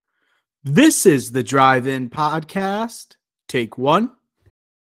This is the Drive-In Podcast. Take one.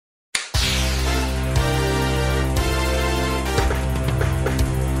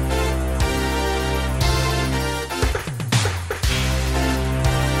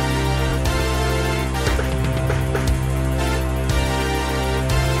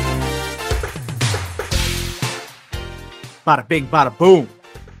 Bada bing, bada boom.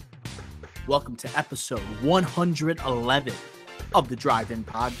 Welcome to episode 111 of the Drive-In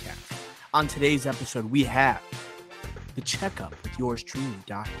Podcast. On today's episode, we have the checkup with yours truly,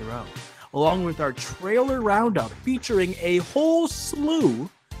 Dr. O, along with our trailer roundup featuring a whole slew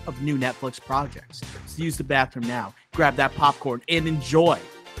of new Netflix projects. So use the bathroom now, grab that popcorn, and enjoy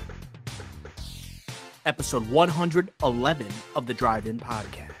episode 111 of the Drive-In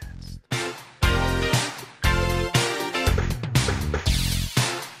Podcast.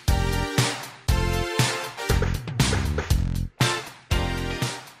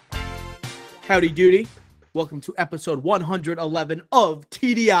 Howdy doody. Welcome to episode 111 of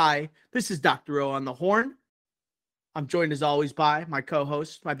TDI. This is Dr. O on the horn. I'm joined as always by my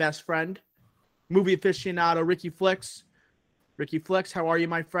co-host, my best friend, movie aficionado, Ricky Flicks. Ricky Flicks, how are you,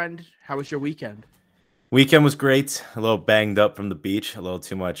 my friend? How was your weekend? Weekend was great. A little banged up from the beach. A little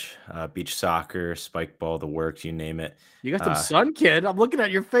too much beach soccer, spike ball, the works, you name it. You got some sun, kid. I'm looking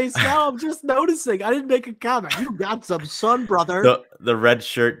at your face now. I'm just noticing. I didn't make a comment. You got some sun, brother. The red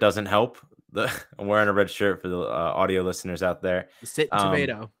shirt doesn't help. I'm wearing a red shirt for the audio listeners out there. The sitting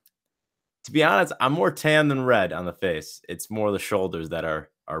tomato. To be honest, I'm more tan than red on the face. It's more the shoulders that are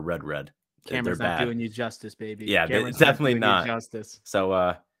red. Camera's not doing you justice, baby. Yeah, Camera's definitely not. Justice.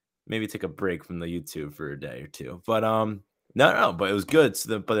 So maybe take a break from the YouTube for a day or two. But no, but it was good.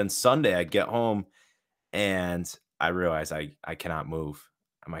 But then Sunday I get home and I realize I cannot move.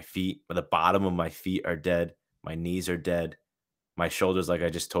 My feet, the bottom of my feet are dead. My knees are dead. My shoulders, like I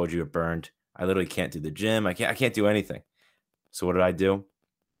just told you, are burned. I literally can't do the gym. I can't do anything. So what did I do?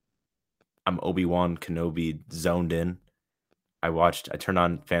 I'm Obi-Wan Kenobi zoned in. I turned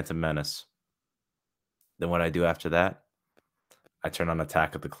on Phantom Menace. Then what I do after that? I turn on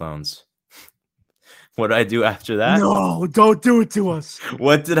Attack of the Clones. What did I do after that? No, don't do it to us.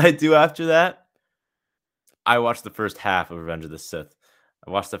 What did I do after that? I watched the first half of Revenge of the Sith. I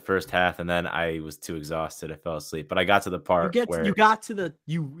watched the first half and then I was too exhausted. I fell asleep. But I got to the part where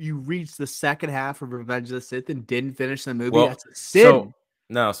you reached the second half of Revenge of the Sith and didn't finish the movie. That's a sin.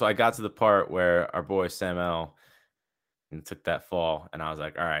 So I got to the part where our boy Sam L took that fall, and I was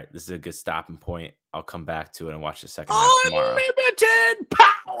like, all right, this is a good stopping point. I'll come back to it and watch the second half tomorrow. Unlimited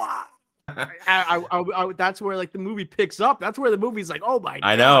power. That's where like the movie picks up. That's where the movie's like, oh my God.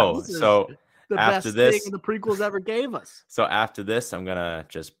 I know. So the after best this, thing the prequels ever gave us. So after this, I'm gonna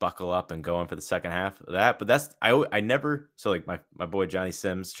just buckle up and go in for the second half of that. But that's I never. So like my boy Johnny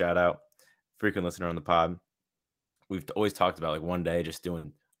Sims, shout out, frequent listener on the pod. We've always talked about like one day just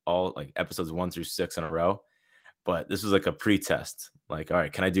doing all like episodes 1 through 6 in a row. But this was like a pre-test. Like, all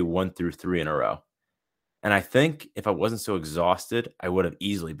right, can I do 1 through 3 in a row? And I think if I wasn't so exhausted, I would have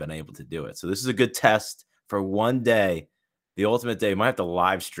easily been able to do it. So this is a good test for one day. The ultimate day. You might have to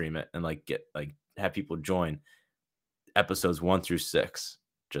live stream it and have people join episodes 1 through 6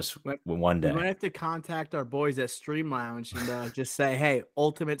 just one day. We might have to contact our boys at Stream Lounge and just say, hey,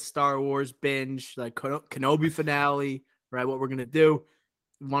 ultimate Star Wars binge, like Kenobi finale, right? What we're going to do.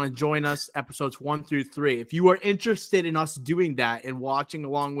 You want to join us episodes 1 through 3. If you are interested in us doing that and watching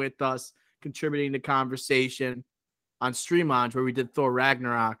along with us, contributing to conversation on Stream Lounge, where we did Thor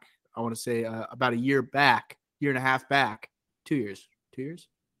Ragnarok, I want to say about a year and a half back. 2 years.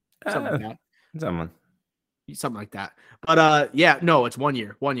 Something like that. Something like that. But it's 1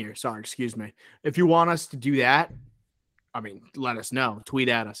 year. 1 year. Sorry, excuse me. If you want us to do that, let us know. Tweet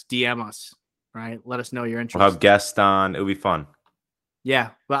at us, DM us, right? Let us know you're interested. We'll have guests on. It'll be fun. Yeah,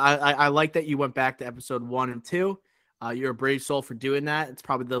 but I like that you went back to episode 1 and 2. You're a brave soul for doing that. It's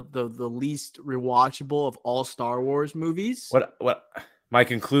probably the least rewatchable of all Star Wars movies. What my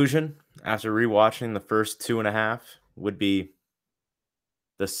conclusion after rewatching the first 2.5 would be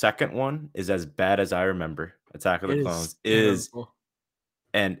the second one is as bad as I remember. Attack of the Clones is,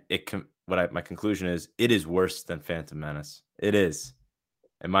 and my conclusion is it is worse than Phantom Menace. It is,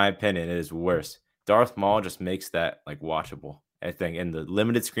 in my opinion, it is worse. Darth Maul just makes that like watchable. I think in the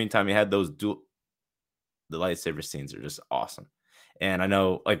limited screen time he had, the lightsaber scenes are just awesome. And I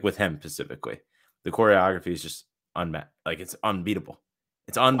know, like with him specifically, the choreography is just unmet. Like it's unbeatable.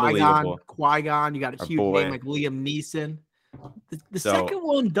 It's unbelievable. Qui-Gon, you got a huge name like Liam Neeson. The second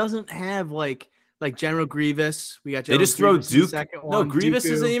one doesn't have like General Grievous. We got General they just throw Grievous Duke. No, Grievous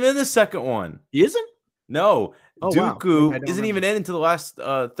isn't even in the second one. He isn't? No, Oh wow, I Dooku don't isn't remember. even in until the last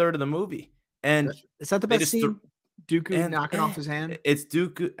third of the movie, and Is that the they best just scene? Dooku and knocking off his hand. it's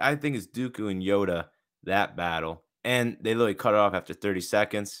Dooku. I think it's Dooku and Yoda, that battle, and they literally cut it off after 30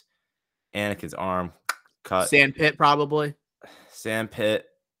 seconds. Anakin's arm cut. Sand pit, probably. Sand pit,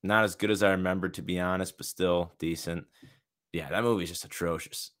 not as good as I remember, to be honest, but still decent. Yeah, that movie's just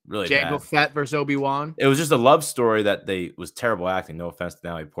atrocious, really Jango bad. Fett versus Obi-Wan. It was just a love story that they was terrible acting. No offense to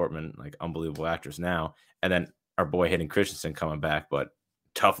Natalie Portman, like unbelievable actress now, and then our boy Hayden Christensen coming back, but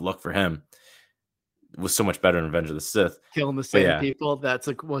tough luck for him. It was so much better in Revenge of the Sith. Killing the But same yeah, people. That's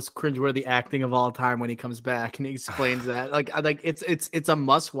like most cringeworthy acting of all time when he comes back and he explains that. Like it's a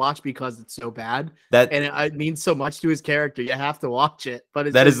must watch because it's so bad that and it means so much to his character. You have to watch it, but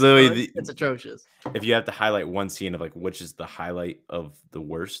it's that is just literally it's atrocious. if you have to highlight one scene of like which is the highlight of the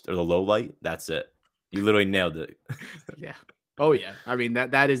worst or the low light, that's it. You literally nailed it. Yeah. Oh yeah. I mean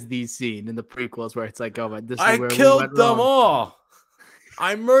that is the scene in the prequels where it's like, oh, but this is I where we killed went them wrong. all.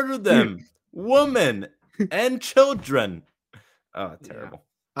 I murdered them, women and children. Oh, terrible.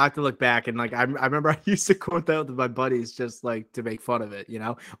 I have to look back and like I remember I used to quote that with my buddies just like to make fun of it,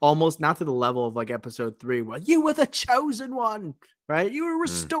 almost not to the level of like episode 3 where you were the chosen one, right? You were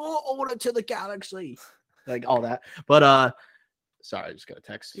restore order to the galaxy, like all that. But sorry, I just got a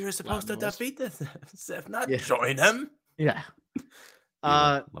text. You were supposed to defeat the Sith, not Yeah. join him. Yeah.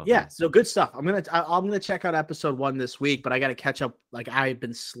 Love Yeah, him. so good stuff. I'm gonna check out episode 1 this week, but I gotta catch up. Like I've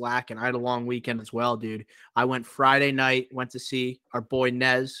been slacking. I had a long weekend as well, dude. I went Friday night, went to see our boy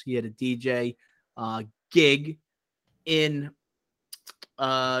Nez. He had a DJ gig in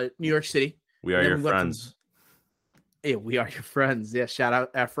New York City. We are your friends. Yeah, we are your friends. Yeah, shout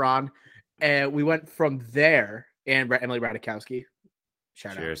out Efron. And we went from there and Emily Radikowski.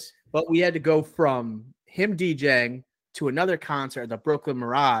 Shout Cheers. out. But we had to go from him DJing to another concert at the Brooklyn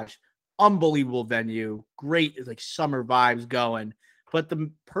Mirage. Unbelievable venue, great like summer vibes going. But the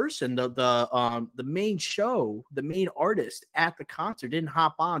person, the main show, the main artist at the concert didn't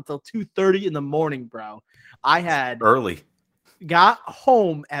hop on until 2:30 in the morning, bro. I had Early. got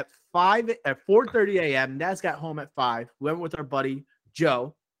home at 4:30 a.m. Naz got home at 5. We went with our buddy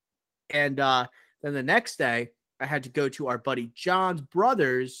Joe, and then the next day I had to go to our buddy John's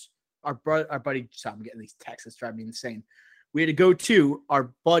brothers. Our buddy, sorry, I'm getting these texts. It's driving me insane. We had to go to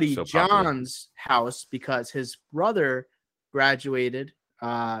our buddy John's house because his brother graduated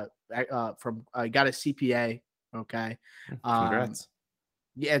from got a CPA. Okay. Congrats.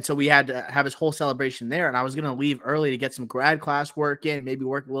 Yeah, and so we had to have his whole celebration there. And I was gonna leave early to get some grad class work in, maybe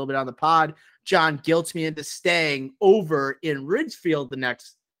work a little bit on the pod. John guilts me into staying over in Ridgefield the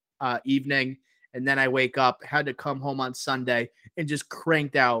next evening. And then I wake up, had to come home on Sunday and just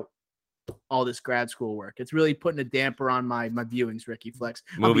cranked out all this grad school work. It's really putting a damper on my viewings, Ricky Flex.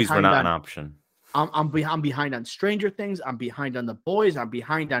 Movies were not an option. I'm behind on Stranger Things. I'm behind on The Boys. I'm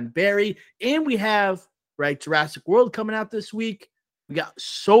behind on Barry. And we have, Jurassic World coming out this week. We got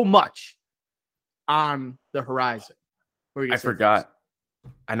so much on the horizon. I forgot.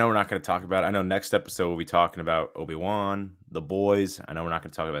 I know we're not going to talk about it. I know next episode we'll be talking about Obi-Wan, The Boys. I know we're not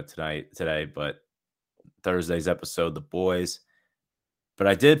going to talk about today, but Thursday's episode, The Boys. But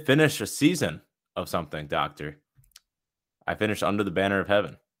I did finish a season of something, Doctor. I finished Under the Banner of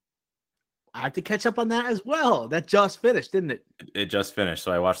Heaven. I have to catch up on that as well. That just finished, didn't it? It just finished.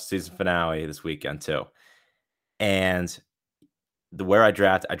 So I watched the season finale this weekend too. And I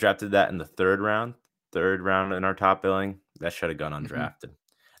drafted that in the third round in our top billing. That should have gone undrafted.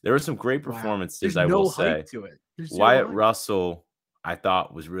 There were some great performances, I will say. Wyatt Russell, I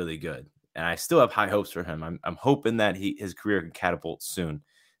thought, was really good. And I still have high hopes for him. I'm hoping that his career can catapult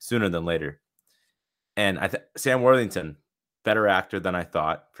sooner than later. And Sam Worthington, better actor than I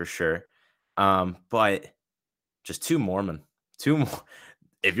thought, for sure. But just too Mormon.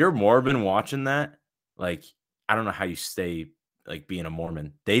 If you're Mormon watching that, like, I don't know how you stay like being a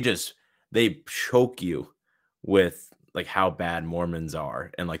Mormon. They choke you with like how bad Mormons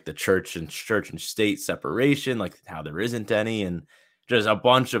are and like the church and state separation, like how there isn't any, and just a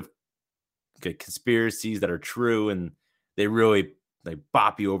bunch of conspiracies that are true, and they really like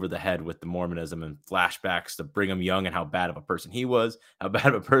bop you over the head with the Mormonism and flashbacks to Brigham Young and how bad of a person he was, how bad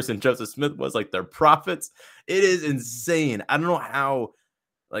of a person Joseph Smith was, like their prophets. It is insane. I don't know how,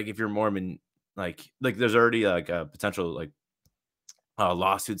 like, if you're Mormon, like there's already like a potential like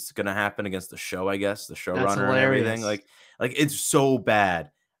lawsuits going to happen against the show, I guess, the showrunner and everything. Like it's so bad.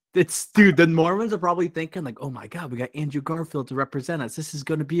 Dude, the Mormons are probably thinking like, oh my God, we got Andrew Garfield to represent us. This is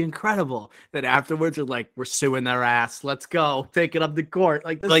going to be incredible. Then afterwards they're like, we're suing their ass. Let's go. Take it up to court.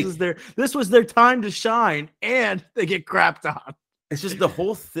 Like this was their time to shine, and they get crapped on. It's just the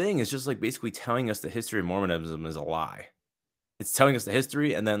whole thing is just like basically telling us the history of Mormonism is a lie. It's telling us the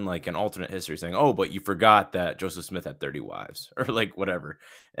history and then like an alternate history saying, oh, but you forgot that Joseph Smith had 30 wives or like whatever.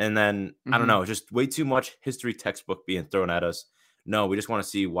 And then I don't Mhm. know, just way too much history textbook being thrown at us. No, we just want to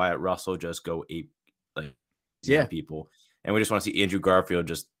see Wyatt Russell just go ape like crazy on Yeah. people. And we just want to see Andrew Garfield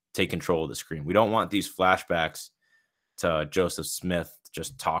just take control of the screen. We don't want these flashbacks to Joseph Smith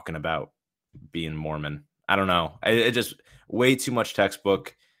just talking about being Mormon. I don't know. It just way too much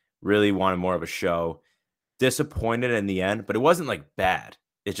textbook. Really wanted more of a show. Disappointed in the end, but it wasn't like bad.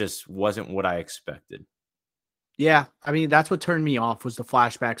 It just wasn't what I expected. Yeah, I mean, that's what turned me off was the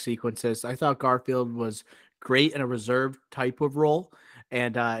flashback sequences. I thought Garfield was great in a reserved type of role,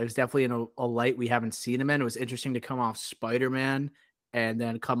 and it was definitely in a light we haven't seen him in. It was interesting to come off Spider-Man and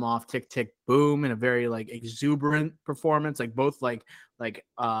then come off Tick Tick Boom in a very like exuberant performance, like both like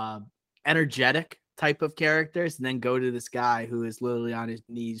energetic type of characters, and then go to this guy who is literally on his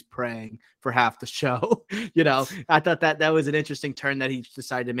knees praying for half the show. I thought that was an interesting turn that he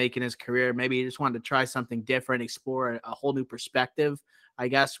decided to make in his career. Maybe he just wanted to try something different, explore a whole new perspective, I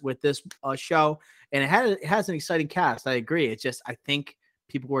guess, with this show. And it has an exciting cast. I agree. It's just I think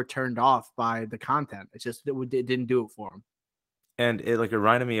people were turned off by the content. It didn't do it for them. And it like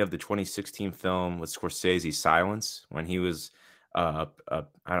reminded me of the 2016 film with Scorsese, Silence, when he was I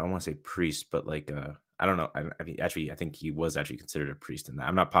don't want to say priest, but like I don't know. I mean, actually, I think he was actually considered a priest in that.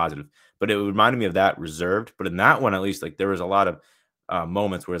 I'm not positive, but it reminded me of that reserved. But in that one, at least, like there was a lot of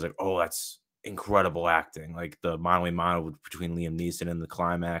moments where it's like, oh, that's incredible acting, like the mono between Liam Neeson and the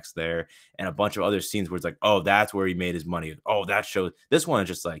climax there, and a bunch of other scenes where it's like, oh, that's where he made his money. Oh, that shows. This one is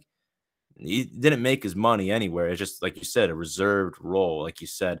just like he didn't make his money anywhere. It's just like you said, a reserved role. Like you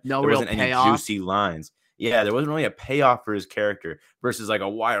said, No there real wasn't any payoff. juicy lines. Yeah, there wasn't really a payoff for his character versus like a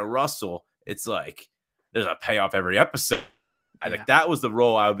Wyatt Russell. It's like there's a payoff every episode. I Yeah. like that was the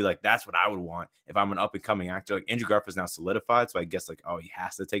role I would be like, that's what I would want if I'm an up and coming actor. Like Andrew Garfield's now solidified, so I guess like, oh, he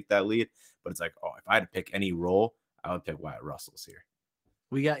has to take that lead. But it's like, oh, if I had to pick any role, I would pick Wyatt Russell's here.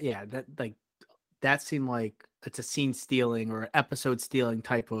 We got that seemed like it's a scene stealing or episode stealing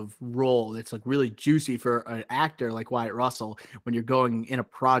type of role. It's like really juicy for an actor like Wyatt Russell when you're going in a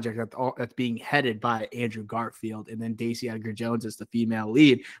project that's being headed by Andrew Garfield and then Daisy Edgar Jones as the female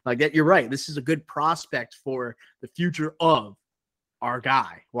lead. Like that, you're right. This is a good prospect for the future of our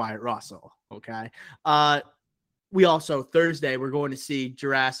guy Wyatt Russell. Okay. We also Thursday we're going to see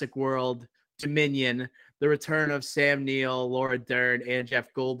Jurassic World Dominion, the return of Sam Neill, Laura Dern, and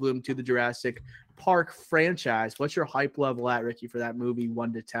Jeff Goldblum to the Jurassic Park franchise. What's your hype level at, Ricky, for that movie?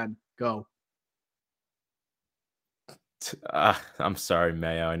 1 to 10. Go. I'm sorry,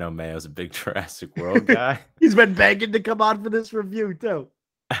 Mayo. I know Mayo's a big Jurassic World guy. He's been begging to come on for this review too.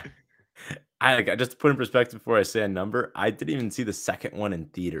 I just to put in perspective before I say a number, I didn't even see the second one in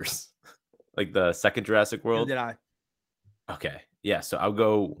theaters. Like the second Jurassic World. Did I? Okay. Yeah, so I'll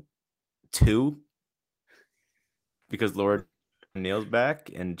go 2 because Laura Neil's back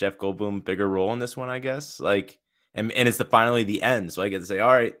and Jeff Goldblum bigger role in this one, I guess. Like and it's finally the end. So I get to say,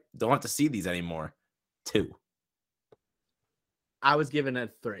 all right, don't have to see these anymore. 2. I was given a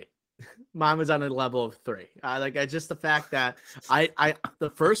 3. Mine was on a level of 3. Just the fact that I the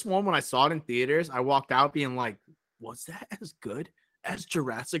first one when I saw it in theaters, I walked out being like, was that as good as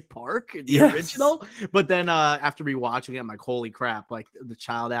Jurassic Park, the original? But then after rewatching it, I'm like, holy crap! Like the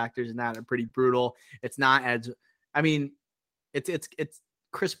child actors in that are pretty brutal. It's not as, I mean, it's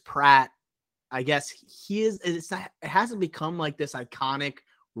Chris Pratt. I guess he is. It's not. It hasn't become like this iconic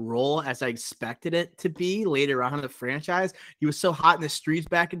role as I expected it to be later on in the franchise. He was so hot in the streets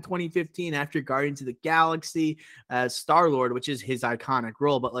back in 2015 after Guardians of the Galaxy as Star-Lord, which is his iconic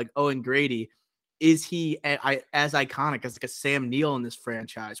role. But like Owen Grady, is he as iconic as like a Sam Neill in this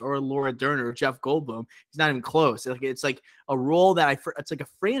franchise or Laura Dern or Jeff Goldblum? He's not even close. It's like a role that it's like a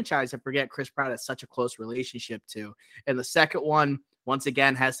franchise I forget Chris Pratt has such a close relationship to. And the second one, once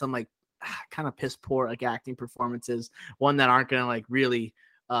again, has some like kind of piss poor like acting performances, one that aren't going to like really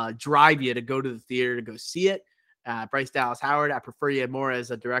drive you to go to the theater to go see it. Bryce Dallas Howard, I prefer you more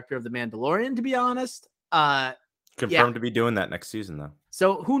as a director of The Mandalorian, to be honest. Confirmed to be doing that next season, though.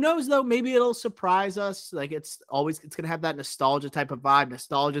 So who knows, though? Maybe it'll surprise us. Like it's going to have that nostalgia type of vibe.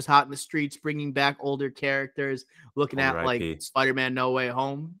 Nostalgia's hot in the streets, bringing back older characters, looking at like Spider-Man No Way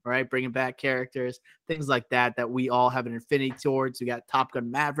Home, right? Bringing back characters, things like that we all have an affinity towards. We got Top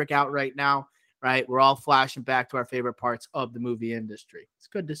Gun Maverick out right now. Right, we're all flashing back to our favorite parts of the movie industry. It's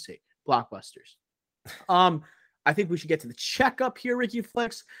good to see blockbusters. I think we should get to the checkup here, Ricky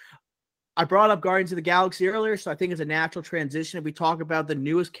Flex. I brought up Guardians of the Galaxy earlier, so I think it's a natural transition if we talk about the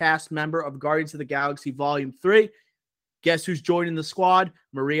newest cast member of Guardians of the Galaxy Volume 3. Guess who's joining the squad?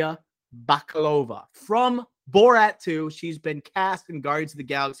 Maria Bakalova from Borat 2. She's been cast in Guardians of the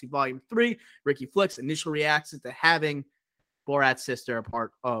Galaxy Volume 3. Ricky Flick's initial reactions to having Borat's sister a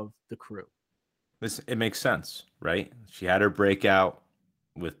part of the crew. It makes sense, right? She had her breakout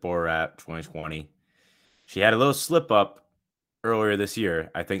with Borat 2020. She had a little slip up earlier this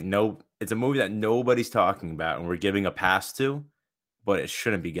year. I think it's a movie that nobody's talking about and we're giving a pass to, but it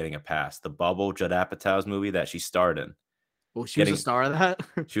shouldn't be getting a pass. The Bubble, Judd Apatow's movie that she starred in. Well, she was a star of that.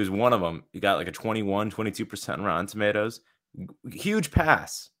 She was one of them. You got like a 22% Rotten Tomatoes. Huge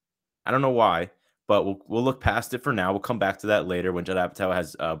pass. I don't know why, but we'll look past it for now. We'll come back to that later when Judd Apatow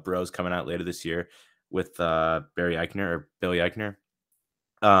has Bros coming out later this year with Billy Eichner.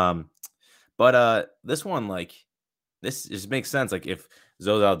 But this one, like, this just makes sense. Like, if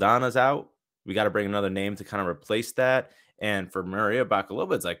Zoe Saldana's out, we got to bring another name to kind of replace that. And for Maria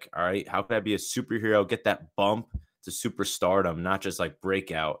Bakalova, it's like, all right, how can I be a superhero, get that bump to superstardom, not just like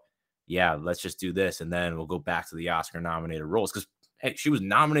breakout? Yeah, let's just do this, and then we'll go back to the Oscar-nominated roles. Because, hey, she was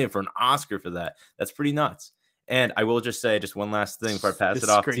nominated for an Oscar for that. That's pretty nuts. And I will just say just one last thing before I pass it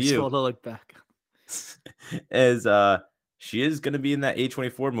off to you. Disgraceful to look back. Is she is going to be in that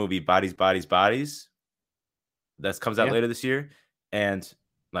A24 movie, Bodies, Bodies, Bodies. That comes out later this year. And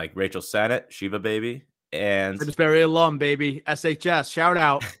like Rachel Sennett, Shiva Baby. And Very alum, baby. SHS, shout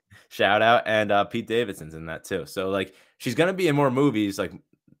out. Shout out. And Pete Davidson's in that too. So like she's going to be in more movies, like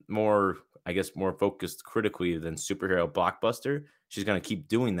more, I guess, more focused critically than superhero blockbuster. She's going to keep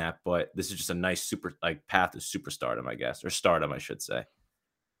doing that. But this is just a nice path to superstardom, I guess, or stardom, I should say.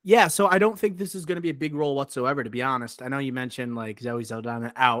 Yeah, so I don't think this is going to be a big role whatsoever, to be honest. I know you mentioned like Zoe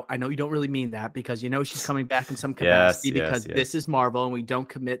Saldana out. I know you don't really mean that because you know she's coming back in some capacity because this is Marvel and we don't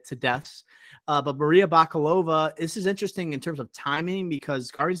commit to deaths. But Maria Bakalova, this is interesting in terms of timing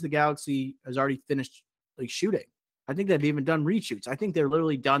because Guardians of the Galaxy has already finished like shooting. I think they've even done reshoots. I think they're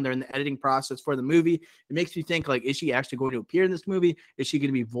literally done. They're in the editing process for the movie. It makes me think like, is she actually going to appear in this movie? Is she going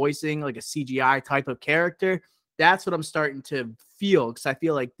to be voicing like a CGI type of character? That's what I'm starting to feel because I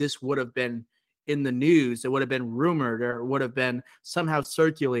feel like this would have been in the news. It would have been rumored or would have been somehow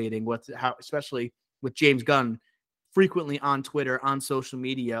circulating especially with James Gunn frequently on Twitter, on social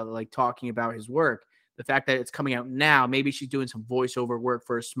media, like talking about his work. The fact that it's coming out now, maybe she's doing some voiceover work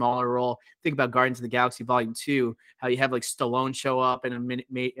for a smaller role. Think about Guardians of the Galaxy Volume 2, how you have like Stallone show up in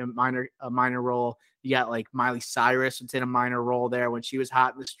a minor role. You got like Miley Cyrus in a minor role there when she was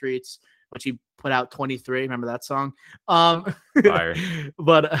hot in the streets. When she put out 23, remember that song? Fire.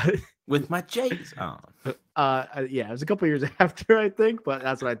 But with my J's. Yeah, it was a couple years after, I think, but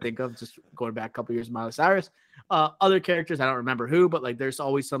that's what I think of. Just going back a couple years, Miley Cyrus. Other characters, I don't remember who, but like there's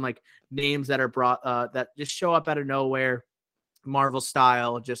always some like names that are brought that just show up out of nowhere, Marvel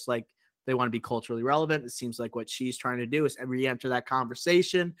style, just like they want to be culturally relevant. It seems like what she's trying to do is re-enter that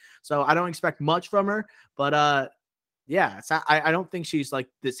conversation. So I don't expect much from her, but yeah, I don't think she's like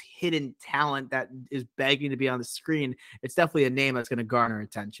this hidden talent that is begging to be on the screen. It's definitely a name that's going to garner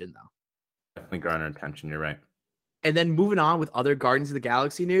attention, though. Definitely garner attention. You're right. And then moving on with other Guardians of the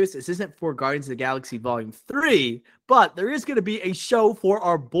Galaxy news. This isn't for Guardians of the Galaxy Volume 3, but there is going to be a show for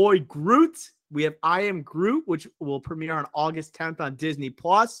our boy Groot. We have I Am Groot, which will premiere on August 10th on Disney+.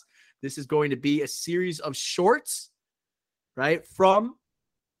 This is going to be a series of shorts, right, from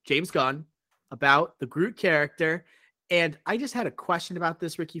James Gunn about the Groot character. And I just had a question about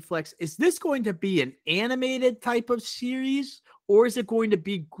this, Ricky Flex. Is this going to be an animated type of series, or is it going to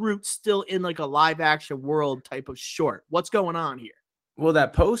be Groot still in like a live action world type of short? What's going on here? Well,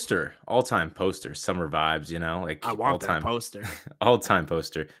 that poster, all-time poster, summer vibes, you know, like I want that poster. All-time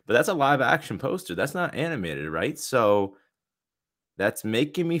poster. But that's a live action poster. That's not animated, right? So that's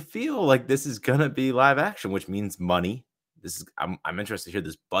making me feel like this is gonna be live action, which means money. I'm interested to hear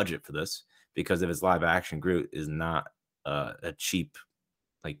this budget for this, because if it's live action, Groot is not a cheap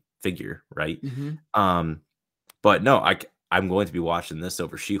like figure, right? Mm-hmm. But no, I'm going to be watching this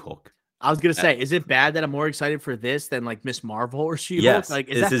over She-Hulk. I was gonna say, is it bad that I'm more excited for this than like Miss Marvel or She-Hulk? Yes, like,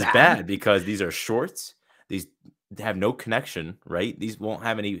 this is bad because these are shorts. These have no connection, right? These won't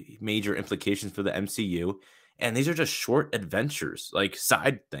have any major implications for the MCU, and these are just short adventures, like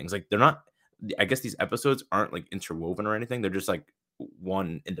side things. Like they're not. I guess these episodes aren't like interwoven or anything. They're just like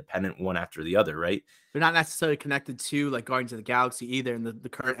one independent, one after the other, right? They're not necessarily connected to like Guardians of the Galaxy either in the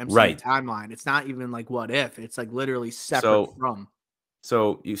current MCU timeline. It's not even like What If. It's like literally separate from.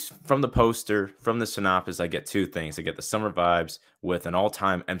 So from the poster, from the synopsis, I get two things. I get the summer vibes with an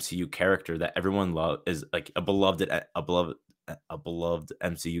all-time MCU character that everyone loves, is like a beloved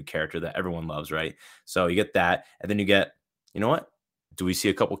MCU character that everyone loves, right? So you get that, and then you get, you know what? Do we see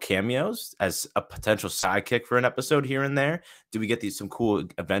a couple cameos as a potential sidekick for an episode here and there? Do we get some cool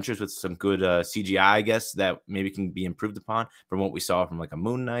adventures with some good CGI, I guess, that maybe can be improved upon from what we saw from like a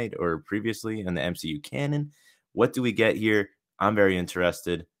Moon Knight or previously in the MCU canon? What do we get here? I'm very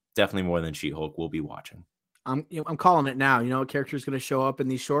interested. Definitely more than She-Hulk. We'll be watching. I'm calling it now. You know what character is going to show up in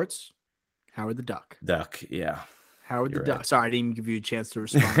these shorts? Howard the Duck. Yeah. Howard the Duck. Sorry, I didn't even give you a chance to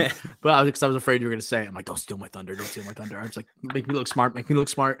respond. But I was afraid you were going to say it. I'm like, don't steal my thunder. Don't steal my thunder. I was like, make me look smart. Make me look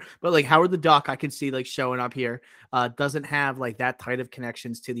smart. But like Howard the Duck, I can see like showing up here. Doesn't have like that tight of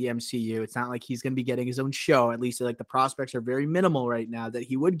connections to the MCU. It's not like he's going to be getting his own show. At least like the prospects are very minimal right now that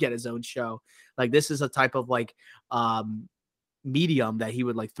he would get his own show. Like this is a type of like medium that he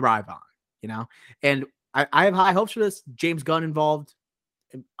would like thrive on, you know? And I have high hopes for this. James Gunn involved,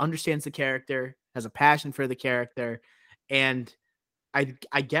 understands the character, has a passion for the character, and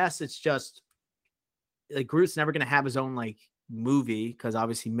I guess it's just like Groot's never going to have his own like movie because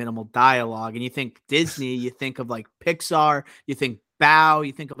obviously minimal dialogue. And you think Disney, you think of like Pixar, you think Bow,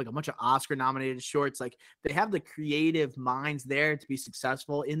 you think of like a bunch of Oscar nominated shorts. Like they have the creative minds there to be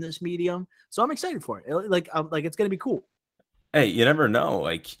successful in this medium. So I'm excited for it. Like it's going to be cool. Hey, you never know.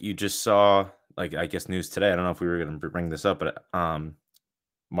 Like you just saw, like I guess news today. I don't know if we were going to bring this up, but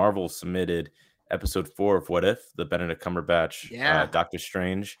Marvel submitted episode 4 of What If, the Benedict Cumberbatch Doctor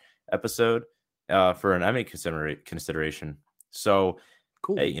Strange episode, for an Emmy consideration. So,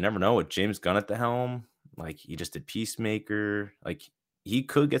 cool. Hey, you never know. With James Gunn at the helm, like he just did Peacemaker, like he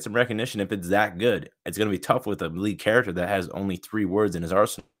could get some recognition if it's that good. It's going to be tough with a lead character that has only 3 words in his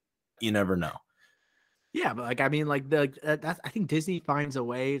arsenal. You never know. Yeah, but like I mean, like I think Disney finds a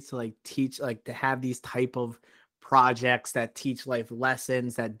way to like teach, like to have these type of projects that teach life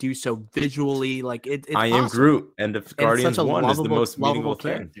lessons that do so visually. Like it's I possible. Am Groot, and if Guardians 1 is the most meaningful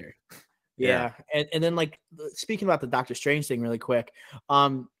character. Yeah. And then like speaking about the Doctor Strange thing really quick,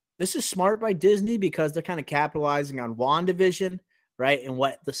 this is smart by Disney because they're kind of capitalizing on WandaVision, right? And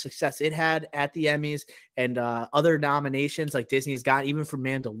what the success it had at the Emmys and other nominations like Disney's got, even for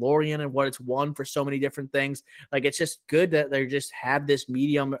Mandalorian and what it's won for so many different things. Like it's just good that they just have this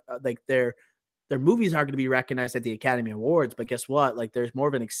medium, like their movies aren't going to be recognized at the Academy Awards, but guess what? Like there's more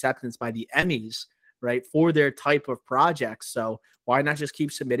of an acceptance by the Emmys, right, for their type of projects. So why not just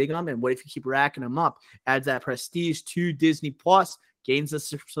keep submitting them? And what if you keep racking them up? Adds that prestige to Disney Plus, gains the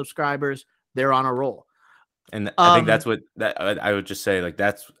subscribers. They're on a roll. And I think that's what that I would just say, like,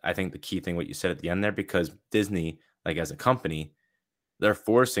 that's, I think the key thing, what you said at the end there, because Disney, like as a company, they're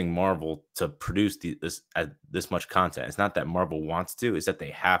forcing Marvel to produce this much content. It's not that Marvel wants to, it's that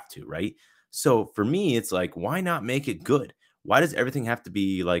they have to, right? So for me, it's like, why not make it good? Why does everything have to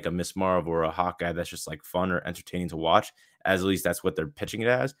be like a Miss Marvel or a Hawkeye that's just like fun or entertaining to watch? As at least that's what they're pitching it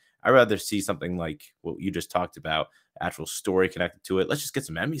as. I'd rather see something like what you just talked about, actual story connected to it. Let's just get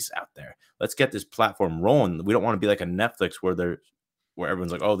some Emmys out there. Let's get this platform rolling. We don't want to be like a Netflix where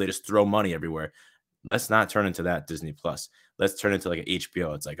everyone's like, oh, they just throw money everywhere. Let's not turn into that Disney Plus. Let's turn into like an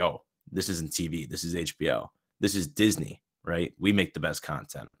HBO. It's like, oh, this isn't TV. This is HBO. This is Disney, right? We make the best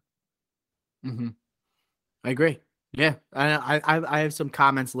content. Mm-hmm. I agree. Yeah, I have some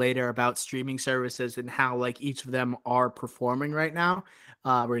comments later about streaming services and how like each of them are performing right now.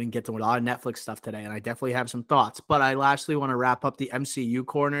 We're gonna get to a lot of Netflix stuff today, and I definitely have some thoughts. But I lastly want to wrap up the MCU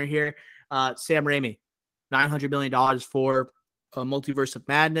corner here. Sam Raimi, $900 million for a Multiverse of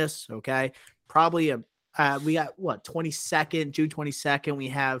Madness. Okay, probably we got what June 22nd. We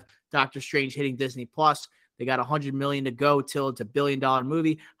have Doctor Strange hitting Disney Plus. They got $100 million to go till it's $1 billion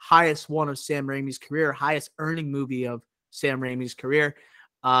movie, highest one of Sam Raimi's career, highest earning movie of Sam Raimi's career.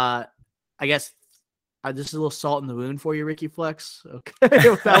 I guess this is a little salt in the wound for you, Ricky Flex. Okay,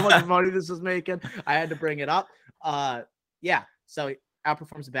 with how much money this is making, I had to bring it up. Yeah, so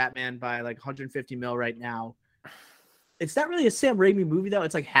outperforms Batman by like 150 mil right now. It's not really a Sam Raimi movie though.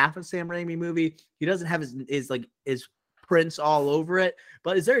 It's like half a Sam Raimi movie. He doesn't have his prints all over it.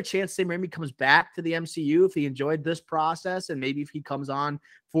 But is there a chance Sam Raimi comes back to the MCU if he enjoyed this process, and maybe if he comes on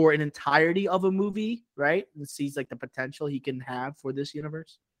for an entirety of a movie, right, and sees like the potential he can have for this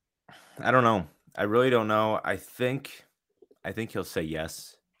universe? I don't know. I really don't know. I think he'll say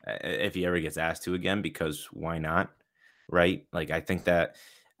yes if he ever gets asked to again, because why not, right? Like I think that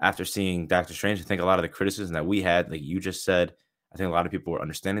after seeing Doctor Strange, I think a lot of the criticism that we had, like you just said, I think a lot of people were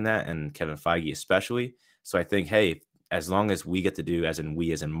understanding that, and Kevin Feige especially. So I think, hey, as long as we get to do, as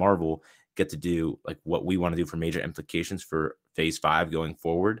in Marvel, get to do like what we want to do for major implications for Phase 5 going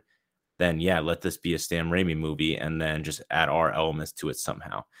forward, then yeah, let this be a Sam Raimi movie and then just add our elements to it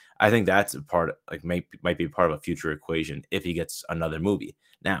somehow. I think that's a part, like might be part of a future equation if he gets another movie.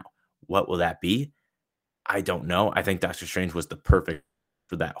 Now, what will that be? I don't know. I think Doctor Strange was the perfect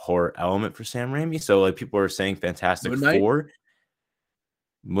for that horror element for Sam Raimi. So like people are saying Fantastic Moon Knight? Four,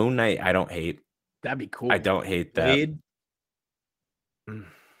 Moon Knight. I don't hate. That'd be I cool. don't hate that. Blade? Mm.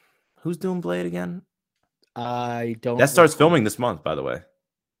 Who's doing Blade again? I don't That starts recall. filming this month, by the way.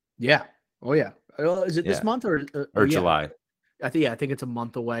 Yeah. Oh yeah. Is it this Yeah, month or or yeah? July. I think it's a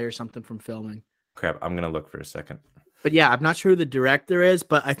month away or something from filming. Crap, I'm gonna look for a second. But yeah, I'm not sure who the director is,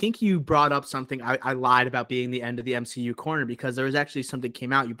 but I think you brought up something. I lied about being the end of the MCU corner because there was actually something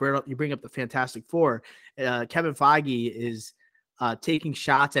came out. You bring up the Fantastic Four. Kevin Feige is taking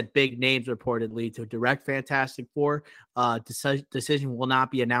shots at big names reportedly to direct Fantastic Four. Decision will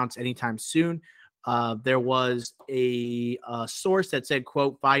not be announced anytime soon. There was a source that said,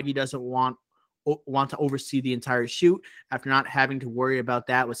 "quote Feige doesn't want to oversee the entire shoot after not having to worry about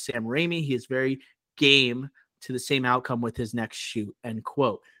that with Sam Raimi. He is very game to the same outcome with his next shoot," end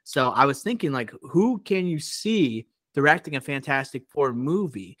quote. So I was thinking, like, who can you see directing a Fantastic Four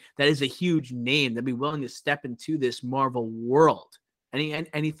movie that is a huge name that'd be willing to step into this Marvel world?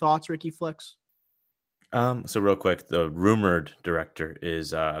 Any thoughts, Ricky Flex? So real quick, the rumored director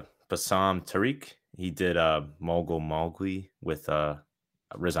is Bassam Tariq. He did Mogul Mowgli with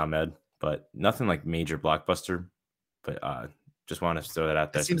Riz Ahmed, but nothing like major blockbuster. But just wanted to throw that out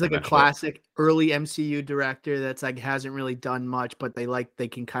It there seems since I like a mentioned it. classic early MCU director that's like hasn't really done much, but they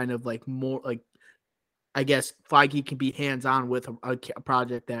can kind of like more like, I guess Feige can be hands on with a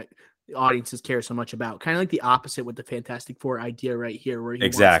project that the audiences care so much about. Kind of like the opposite with the Fantastic Four idea right here, where he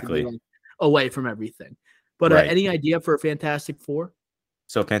wants to be Exactly. like away from everything. But Right. any idea for a Fantastic Four?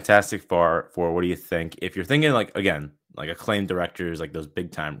 So Fantastic Four, what do you think? If you're thinking like again, like acclaimed directors, like those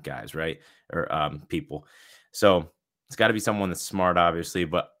big time guys, right? Or people. So it's got to be someone that's smart, obviously,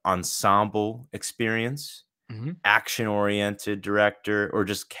 but ensemble experience, Mm-hmm. action oriented director, or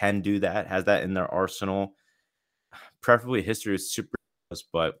just can do that, has that in their arsenal. Preferably history of superheroes,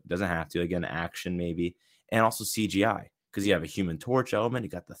 but doesn't have to. Again, action maybe, and also CGI because you have a Human Torch element. You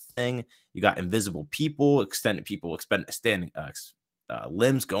got the Thing. You got invisible people, extended people, standing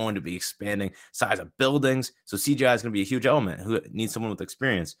limbs going to be expanding size of buildings. So CGI is going to be a huge element. Who needs someone with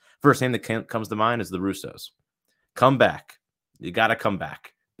experience? First name that comes to mind is the Russos. Come back. You got to come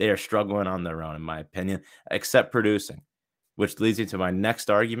back. They are struggling on their own, in my opinion, except producing, which leads me to my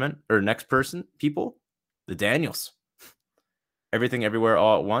next argument or next person, people, the Daniels. Everything Everywhere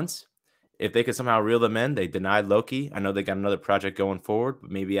All at Once. If they could somehow reel them in, they denied Loki. I know they got another project going forward,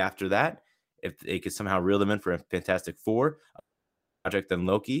 but maybe after that, if they could somehow reel them in for a Fantastic Four project, then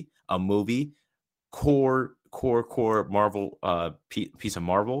Loki, a movie, core Marvel piece of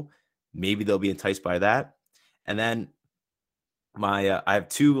Marvel, maybe they'll be enticed by that. And then I have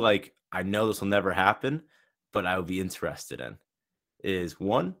two, like, I know this will never happen, but I would be interested in is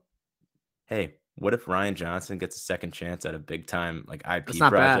one, hey, what if Ryan Johnson gets a second chance at a big time like That's IP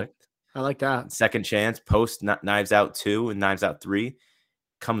not bad. project? I like that. Second chance post Knives Out 2 and Knives Out 3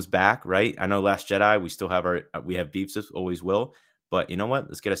 comes back, right? I know Last Jedi, we have beefs, always will, but you know what?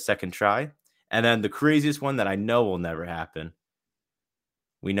 Let's get a second try. And then the craziest one that I know will never happen.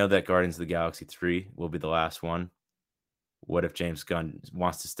 We know that Guardians of the Galaxy 3 will be the last one. What if James Gunn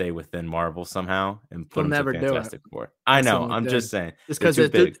wants to stay within Marvel somehow and put He'll him to never do it. Fantastic Four? I That's the know. only I'm thing. just saying. Just They're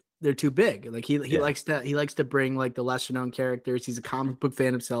because too big. they're too big. Like he Yeah. likes to bring like the lesser known characters. He's a comic book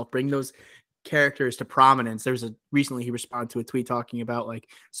fan himself. Bring those characters to prominence. Recently he responded to a tweet talking about like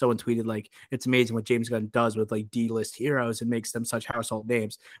someone tweeted like it's amazing what James Gunn does with like D-list heroes and makes them such household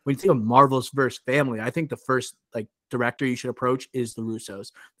names. When you think of Marvel's verse family, I think the first like director you should approach is the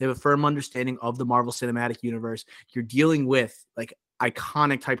Russos. They have a firm understanding of the Marvel Cinematic Universe. You're dealing with like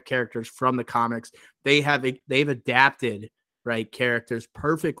iconic type characters from the comics. They've adapted right characters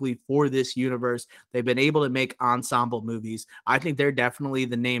perfectly for this universe. They've been able to make ensemble movies. I think they're definitely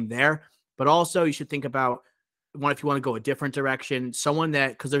the name there. But also, you should think about one if you want to go a different direction. Someone that,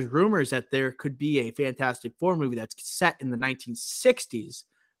 because there's rumors that there could be a Fantastic Four movie that's set in the 1960s.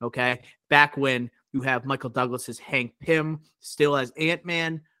 Okay, back when you have Michael Douglas's Hank Pym still as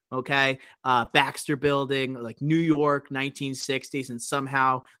Ant-Man. Okay, Baxter Building, like New York, 1960s, and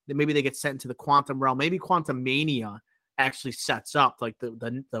somehow maybe they get sent into the quantum realm. Maybe Quantum Mania actually sets up like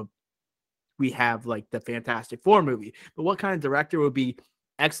the we have like the Fantastic Four movie. But what kind of director would be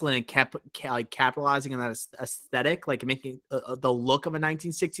excellent and like capitalizing on that aesthetic, like making the look of a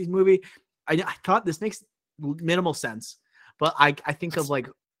 1960s movie? I thought this makes minimal sense, but I think of like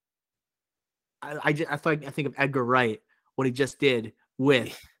I think of Edgar Wright, what he just did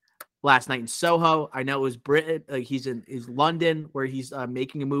with Last Night in Soho. I know it was Britain, like he's in London where he's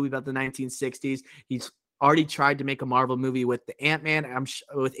making a movie about the 1960s. He's already tried to make a Marvel movie with the Ant-Man.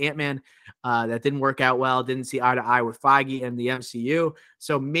 With Ant-Man, that didn't work out well. Didn't see eye to eye with Feige and the MCU.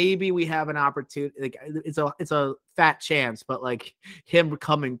 So maybe we have an opportunity. Like it's a fat chance, but like him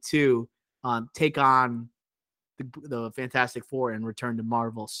coming to take on the Fantastic Four and return to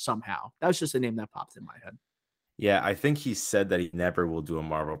Marvel somehow. That was just a name that popped in my head. Yeah, I think he said that he never will do a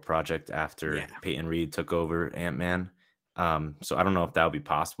Marvel project after Peyton Reed took over Ant-Man. So I don't know if that would be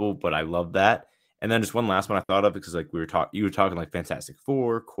possible, but I love that. And then just one last one I thought of, because like you were talking like Fantastic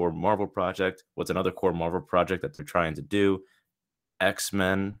Four, core Marvel project. What's another core Marvel project that they're trying to do?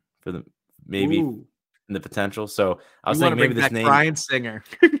 X-Men for the maybe in the potential. So I was thinking maybe this name Bryan Singer.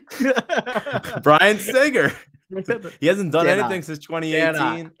 Bryan Singer. He hasn't done anything since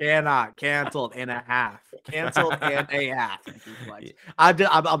 2018. Cannot. Canceled and a half. Canceled and a half.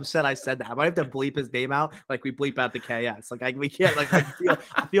 I'm upset I said that. I might have to bleep his name out, like we bleep out the KS. Like we can't. Like I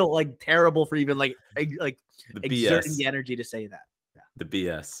feel like terrible for even like the exerting BS. the energy to say that. Yeah. The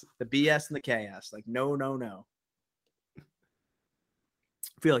BS and the KS. Like no. I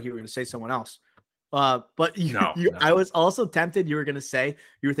feel like you were going to say someone else. But no. I was also tempted. You were going to say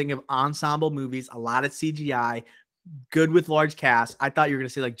you were thinking of ensemble movies, a lot of CGI, good with large cast. I thought you were going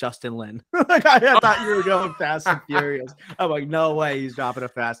to say like Justin Lin. Like I thought you were going Fast and Furious. I'm like, no way, he's dropping a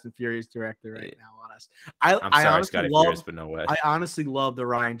Fast and Furious director right now on us. I'm sorry, Scotty Furious, but no way. I honestly love the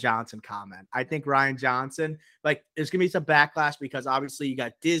Rian Johnson comment. I think Rian Johnson, like, there's going to be some backlash because obviously you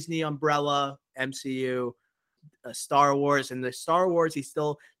got Disney umbrella, MCU. Star Wars, and the Star Wars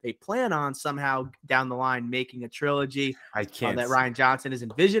they plan on somehow down the line making a trilogy that Rian Johnson is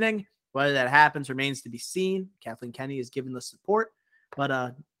envisioning. Whether that happens remains to be seen. Kathleen Kennedy has given the support,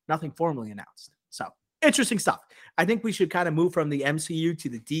 but nothing formally announced. So interesting stuff. I think we should kind of move from the MCU to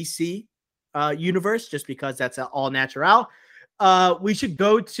the DC universe, just because that's all natural. We should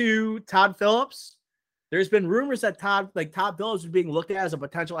go to Todd Phillips. There's been rumors that Todd Phillips is being looked at as a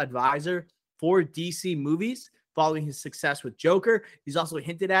potential advisor for DC movies following his success with Joker. He's also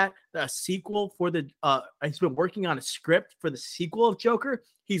hinted at a sequel for he's been working on a script for the sequel of Joker.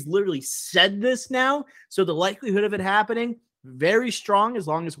 He's literally said this now. So the likelihood of it happening, very strong as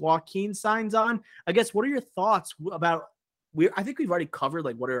long as Joaquin signs on. I guess, what are your thoughts about, I think we've already covered,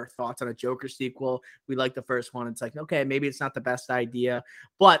 like, what are our thoughts on a Joker sequel? We like the first one. It's like, okay, maybe it's not the best idea,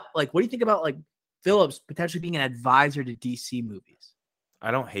 but like, what do you think about like Phillips potentially being an advisor to DC movies?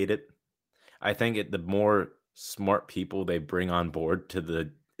 I don't hate it. I think the more smart people they bring on board to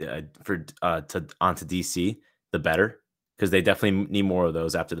onto DC, the better, because they definitely need more of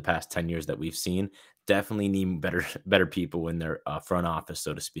those after the past 10 years that we've seen. Definitely need better people in their front office,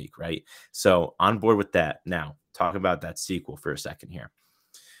 so to speak, right? So on board with that. Now, talk about that sequel for a second here.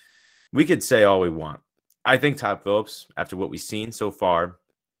 We could say all we want. I think Todd Phillips, after what we've seen so far,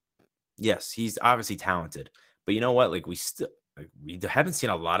 yes, he's obviously talented, but you know what? Like, we haven't seen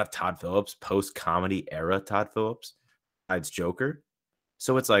a lot of Todd Phillips post-comedy era Todd Phillips besides Joker.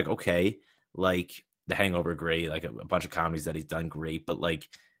 So it's like, okay, like The Hangover, great, like a bunch of comedies that he's done, great, but like,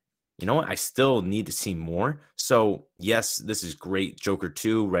 you know what? I still need to see more. So yes, this is great. Joker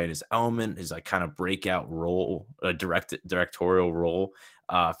 2, right? His Element, his like kind of breakout role, directorial role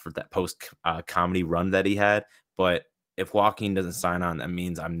for that post-comedy run that he had. But if Joaquin doesn't sign on, that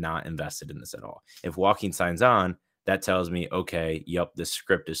means I'm not invested in this at all. If Joaquin signs on, that tells me, okay, yep, this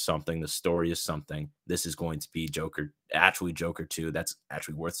script is something. The story is something. This is going to be Joker 2. That's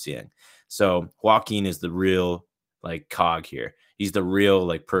actually worth seeing. So Joaquin is the real like cog here. He's the real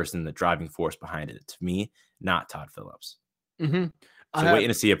like person, the driving force behind it. To me, not Todd Phillips. Mm-hmm. So wait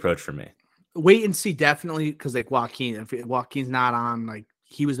and see approach for me. Wait and see, definitely, because like if Joaquin's not on, like,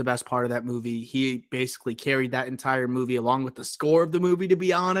 he was the best part of that movie. He basically carried that entire movie along with the score of the movie, to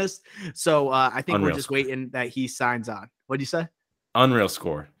be honest. So I think we're just waiting that he signs on. What'd you say? Unreal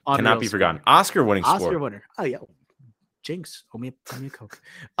score. Cannot be forgotten. Oscar-winning score. Oscar winner. Oh, yeah. Jinx. Owe me a Coke.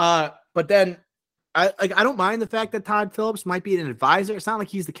 But then I don't mind the fact that Todd Phillips might be an advisor. It's not like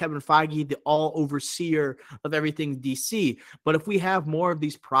he's the Kevin Feige, the all overseer of everything DC. But if we have more of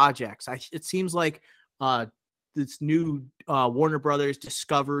these projects, it seems like this new Warner Brothers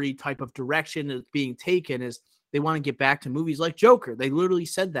Discovery type of direction that's being taken is they want to get back to movies like Joker. They literally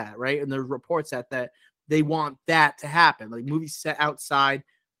said that, right? And there's reports that they want that to happen. Like movies set outside,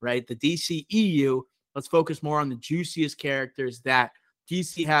 right? The DCEU. Let's focus more on the juiciest characters that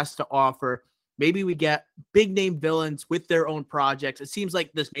DC has to offer. Maybe we get big name villains with their own projects. It seems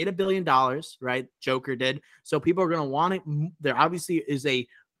like this made $1 billion, right? Joker did. So people are going to want it. There obviously is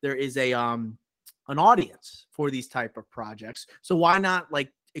an audience for these type of projects. So why not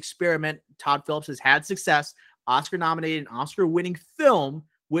like experiment? Todd Phillips has had success, Oscar nominated, Oscar winning film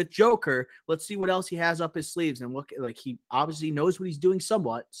with Joker. Let's see what else he has up his sleeves. And look, like, he obviously knows what he's doing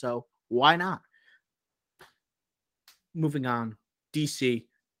somewhat. So why not? Moving on, DC.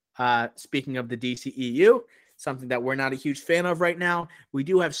 Speaking of the DCEU, something that we're not a huge fan of right now, we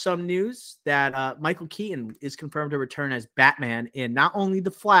do have some news that Michael Keaton is confirmed to return as Batman in not only The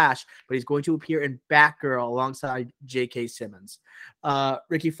Flash, but he's going to appear in Batgirl alongside J.K. Simmons.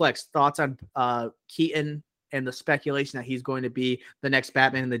 Ricky Flex, thoughts on Keaton and the speculation that he's going to be the next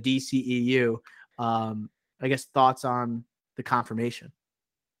Batman in the DCEU? I guess thoughts on the confirmation.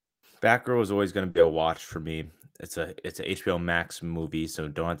 Batgirl is always going to be a watch for me. It's a HBO Max movie, so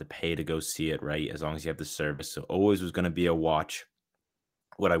don't have to pay to go see it, right? As long as you have the service. So always was going to be a watch.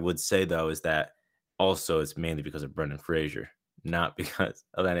 What I would say, though, is that also it's mainly because of Brendan Fraser, not because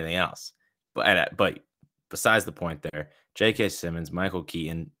of anything else. But besides the point there, J.K. Simmons, Michael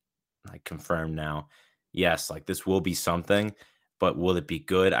Keaton, like, confirmed now. Yes, like, this will be something, but will it be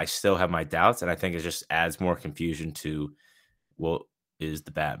good? I still have my doubts, and I think it just adds more confusion to, well, is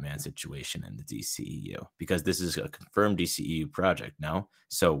the Batman situation in the DCEU, because this is a confirmed DCEU project now.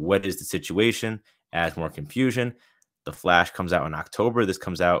 So what is the situation? Adds more confusion. The Flash comes out in October. This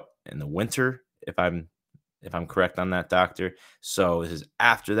comes out in the winter, if I'm correct on that, Doctor. So this is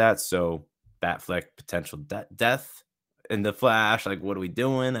after that. So Batfleck potential death in the Flash. Like, what are we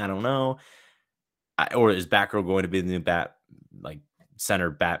doing? I don't know. Or is Batgirl going to be the new center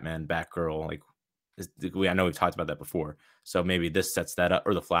Batman, Batgirl? Like, I know we've talked about that before. So maybe this sets that up,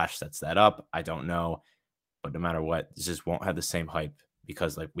 or the Flash sets that up. I don't know. But no matter what, this just won't have the same hype,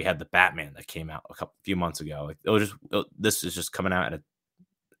 because, like, we had the Batman that came out a few months ago. Like, this is just coming out at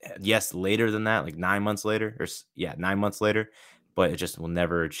later than that, like 9 months later, 9 months later, but it just will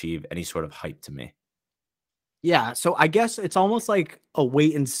never achieve any sort of hype to me. Yeah, so I guess it's almost like a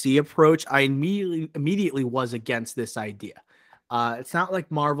wait and see approach. I immediately was against this idea. It's not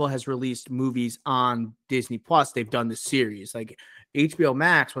like Marvel has released movies on Disney Plus. They've done the series. Like HBO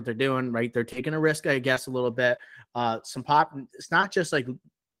Max, what they're doing, right? They're taking a risk, I guess, a little bit. It's not just like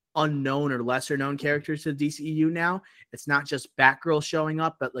unknown or lesser known characters to DCEU now. It's not just Batgirl showing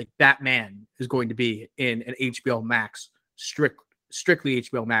up, but like Batman is going to be in an HBO Max, strictly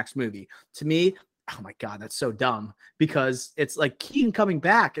HBO Max movie. To me, oh my God, that's so dumb, because it's like Keaton coming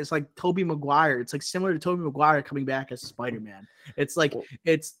back. It's like Tobey Maguire. It's like similar to Tobey Maguire coming back as Spider-Man. It's like,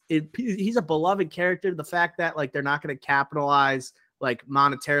 he's a beloved character. The fact that, like, they're not going to capitalize, like,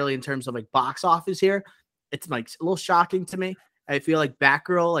 monetarily in terms of, like, box office here, it's like a little shocking to me. I feel like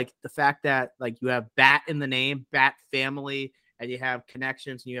Batgirl, like, the fact that, like, you have Bat in the name, Bat family, and you have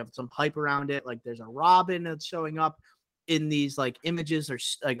connections and you have some hype around it. Like, there's a Robin that's showing up in these, like, images, or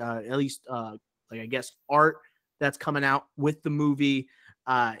like at least like, I guess, art that's coming out with the movie.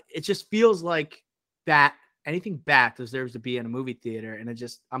 It just feels like anything Bat deserves to be in a movie theater. And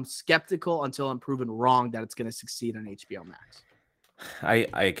I'm skeptical until I'm proven wrong that it's going to succeed on HBO Max.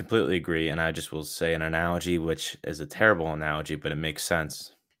 I completely agree. And I just will say an analogy, which is a terrible analogy, but it makes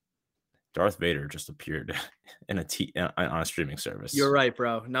sense. Darth Vader just appeared on a streaming service. You're right,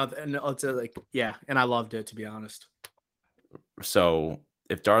 bro. And I loved it, to be honest. So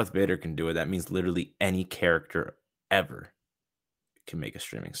if Darth Vader can do it, that means literally any character ever can make a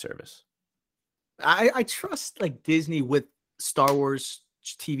streaming service. I trust, like, Disney with Star Wars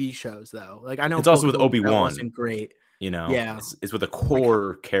TV shows, though. Like, I know it's also with Obi-Wan. Wasn't great. Yeah, it's with a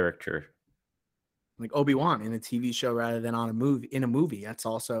core character, like Obi-Wan in a TV show rather than in a movie. That's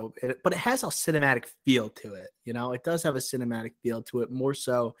also, but it has a cinematic feel to it. It does have a cinematic feel to it, more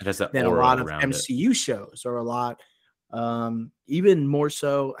so than a lot of MCU shows, or a lot. Even more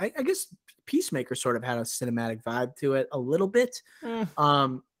so, I guess Peacemaker sort of had a cinematic vibe to it a little bit.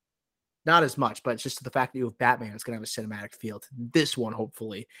 Not as much, but it's just the fact that you have Batman, it's going to have a cinematic feel to this one,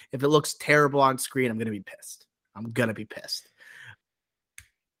 hopefully. If it looks terrible on screen, I'm going to be pissed.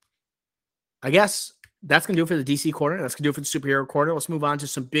 I guess that's going to do it for the DC corner. That's going to do it for the superhero corner. Let's move on to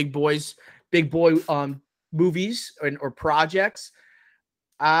some big boy movies or projects.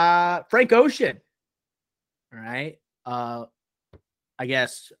 Frank Ocean. All right. I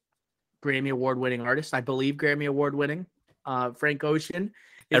guess Grammy Award winning artist. I believe Grammy Award winning. Frank Ocean.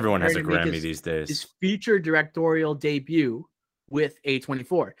 Everyone has a Grammy these days. His feature directorial debut with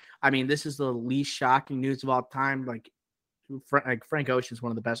A24. I mean, this is the least shocking news of all time. Like Frank Ocean is one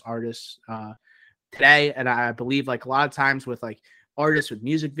of the best artists today, and I believe, like, a lot of times with, like, artists with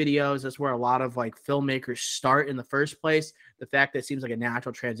music videos, that's where a lot of, like, filmmakers start in the first place. The fact that it seems like a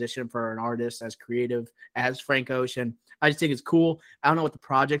natural transition for an artist as creative as Frank Ocean, I just think it's cool. I don't know what the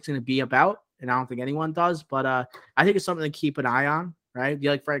project's going to be about, and I don't think anyone does, but I think it's something to keep an eye on, right? Do you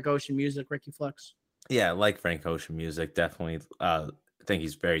like Frank Ocean music, Ricky Flex? Yeah, I like Frank Ocean music, definitely. think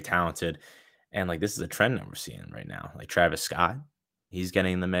he's very talented. And like this is a trend that we're seeing right now. Like Travis Scott, he's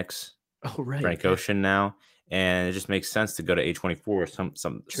getting in the mix. Oh, right. Frank Yeah. Ocean now, and it just makes sense to go to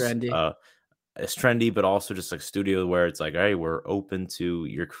A24. Trendy. It's trendy, but also just like studio where it's like, all right, we're open to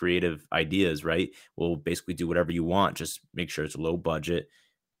your creative ideas, right? We'll basically do whatever you want. Just make sure it's low budget,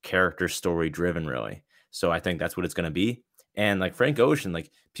 character story driven, really. So I think that's what it's going to be. And like Frank Ocean,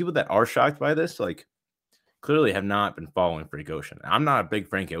 like people that are shocked by this, like clearly have not been following Frank Ocean. I'm not a big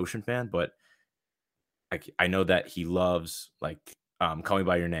Frank Ocean fan, but like I know that he loves like Call Me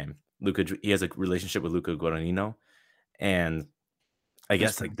by Your Name. Luca, he has a relationship with Luca Guadagnino, and I Nice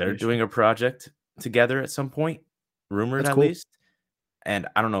guess like they're pronunciation. doing a project together at some point, rumored That's at cool. least. And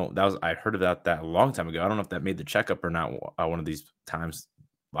I don't know, I heard about that a long time ago. I don't know if that made the checkup or not. One of these times,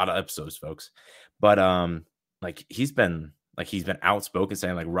 a lot of episodes, folks. But like he's been outspoken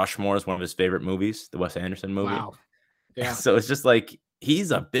saying like Rushmore is one of his favorite movies, the Wes Anderson movie. Wow. Yeah. So it's just like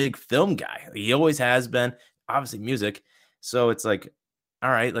he's a big film guy. He always has been. Obviously, music. So it's like, all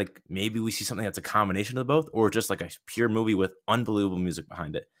right, like maybe we see something that's a combination of both, or just like a pure movie with unbelievable music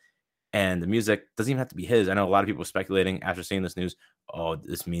behind it. And the music doesn't even have to be his. I know a lot of people speculating after seeing this news. Oh,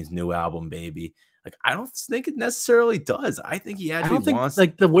 this means new album, baby. Like I don't think it necessarily does. I think he I actually don't think wants.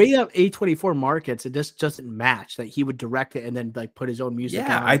 like the way that A24 markets, it just doesn't match. That he would direct it and then like put his own music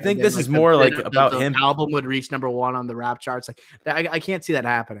Yeah, on I it, and think then this like is more like about the him. album would reach #1 on the rap charts. Like I can't see that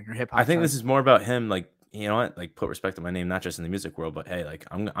happening, or hip I hop think this charts. is more about him, like, you know what, like put respect to my name, not just in the music world, but hey, like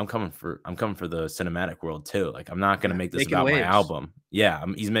I'm coming for the cinematic world too. Like I'm not gonna Yeah, make this making about my waves. album. Yeah,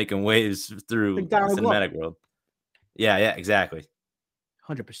 he's making waves through Like the Donald Glover. cinematic world. Yeah, yeah, exactly.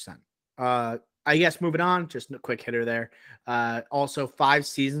 100%. I guess moving on, just a quick hitter there. Also, 5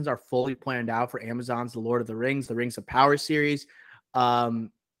 seasons are fully planned out for Amazon's The Lord of the Rings of Power series.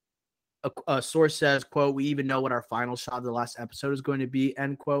 Um, a source says, quote, "We even know what our final shot of the last episode is going to be,"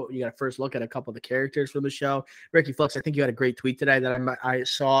 end quote. You got to first look at a couple of the characters from the show. Ricky Flux, I think you had a great tweet today that I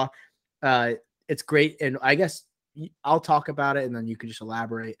saw. It's great, and I guess I'll talk about it, and then you can just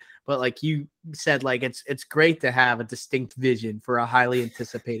elaborate. But like you said, like it's great to have a distinct vision for a highly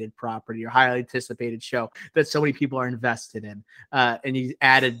anticipated property or highly anticipated show that so many people are invested in. And you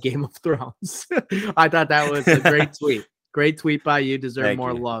added Game of Thrones. I thought that was a great tweet. Great tweet by you. Deserve Thank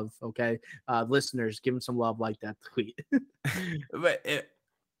more you. love. Okay. Listeners, give him some love like that tweet. But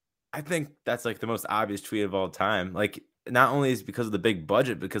I think that's like the most obvious tweet of all time. Like, not only is it because of the big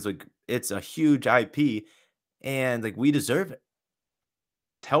budget, because like it's a huge IP and like we deserve it.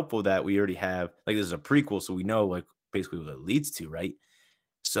 It's helpful that we already have like this is a prequel, so we know like basically what it leads to, right?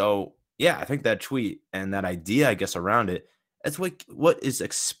 So yeah, I think that tweet and that idea, I guess, around it, that's what is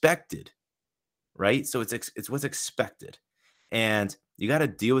expected, right? So it's what's expected. And you got to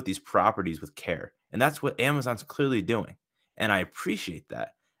deal with these properties with care. And that's what Amazon's clearly doing. And I appreciate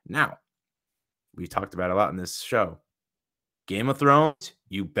that. Now, we talked about a lot in this show. Game of Thrones,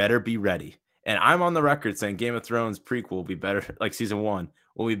 you better be ready. And I'm on the record saying Game of Thrones prequel will be better, like season 1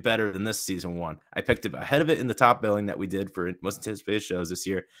 will be better than this season 1. I picked it ahead of it in the top billing that we did for most anticipated shows this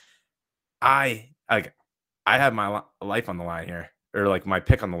year. I have my life on the line here, or like my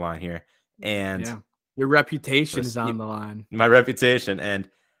pick on the line here, and Yeah. Your reputation is on the line. my reputation. And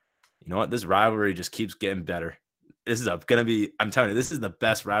you know what? This rivalry just keeps getting better. This is gonna be. I'm telling you, this is the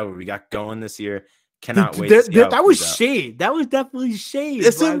best rivalry we got going this year. Cannot wait to see how That it was plays out. shade. That was definitely shade.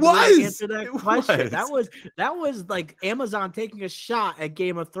 Yes, by it the way I was. answered that It question. was. That was like Amazon taking a shot at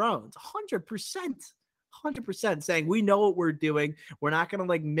Game of Thrones. 100%. 100% saying we know what we're doing. We're not gonna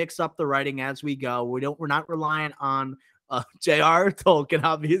like mix up the writing as we go. We're not relying on J.R. Tolkien,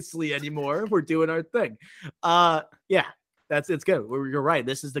 obviously, anymore. We're doing our thing. Yeah, it's good. You're right.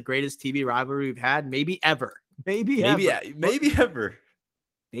 This is the greatest TV rivalry we've had, maybe ever. Maybe ever. Maybe ever.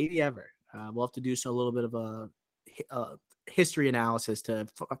 Maybe ever. We'll have to do a little bit of a history analysis to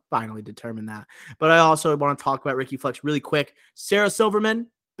finally determine that. But I also want to talk about Ricky Flex really quick. Sarah Silverman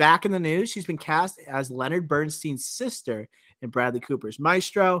back in the news. She's been cast as Leonard Bernstein's sister in Bradley Cooper's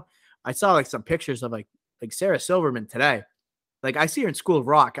Maestro. I saw like some pictures of like Sarah Silverman today. Like I see her in School of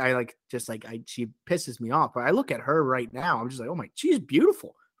Rock. She pisses me off. But I look at her right now. I'm just like, oh my, she's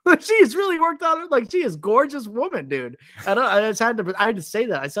beautiful. She has really worked on it. Like she is gorgeous woman, dude. I just had to say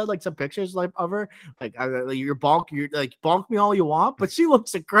that. I saw like some pictures like of her. Like you're like bonk me all you want, but she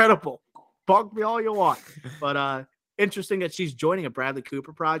looks incredible. Bonk me all you want. But interesting that she's joining a Bradley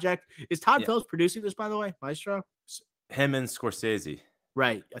Cooper project. Is Todd Phillips producing this, by the way, Maestro? Him and Scorsese.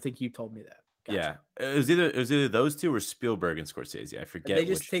 Right. I think you told me that. Gotcha. Yeah, it was either those two or Spielberg and Scorsese. I forget. They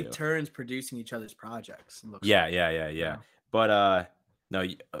just take turns producing each other's projects. Yeah. But no.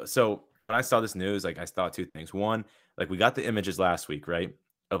 So when I saw this news, like I thought two things. One, like we got the images last week, right?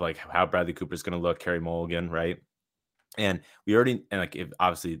 Of like how Bradley Cooper's going to look, Carey Mulligan, right? And we already, and like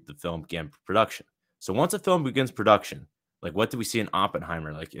obviously the film began production. So once a film begins production, like what did we see in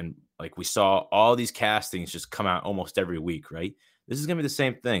Oppenheimer? Like we saw all these castings just come out almost every week, right? This is going to be the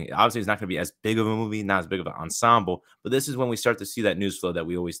same thing. Obviously, it's not going to be as big of a movie, not as big of an ensemble, but this is when we start to see that news flow that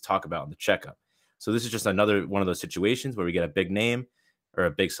we always talk about in the checkup. So this is just another one of those situations where we get a big name or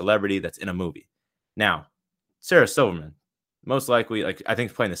a big celebrity that's in a movie. Now, Sarah Silverman, most likely, like I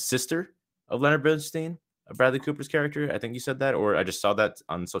think playing the sister of Leonard Bernstein, Bradley Cooper's character. I think you said that, or I just saw that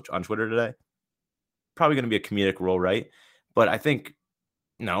on Twitter today. Probably going to be a comedic role, right? But I think,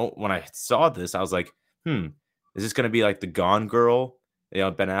 no, when I saw this, I was like, is this going to be like the Gone Girl,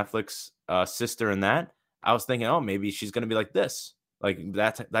 Ben Affleck's sister in that? I was thinking, oh, maybe she's going to be like this, like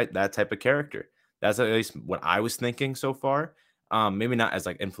that type of character. That's at least what I was thinking so far. Maybe not as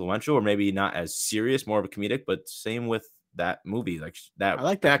like influential, or maybe not as serious, more of a comedic, but same with that movie, like that. I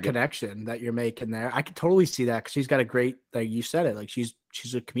like that connection that you're making there. I could totally see that because she's got a great, like you said it, like she's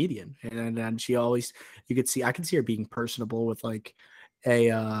a comedian, and she always, you could see, I can see her being personable with like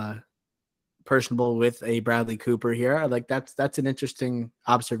a Bradley Cooper here. Like that's an interesting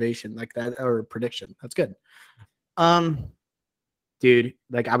observation, like that, or prediction. That's good. Dude,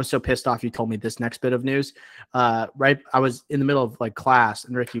 like I was so pissed off you told me this next bit of news. Right, I was in the middle of like class,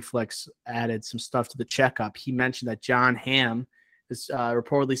 and Ricky Flicks added some stuff to the checkup. He mentioned that John Hamm is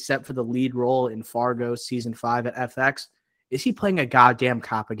reportedly set for the lead role in Fargo season 5 at FX. Is he playing a goddamn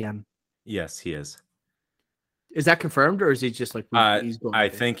cop again? Yes, he is. Is that confirmed, or is he just like he's going? I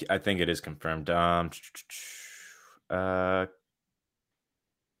think it is confirmed. So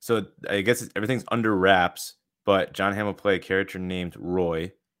I guess everything's under wraps. But John Hamm will play a character named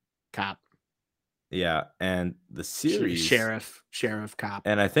Roy. Cop. Yeah, and the series... Sheriff, cop.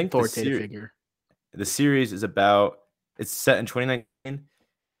 And I think authoritative figure. The series is about... It's set in 2019,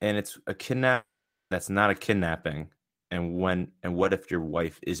 and it's a kidnap that's not a kidnapping. And what if your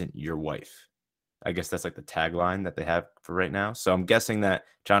wife isn't your wife? I guess that's like the tagline that they have for right now. So I'm guessing that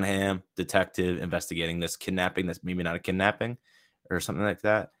John Hamm, detective, investigating this kidnapping that's maybe not a kidnapping or something like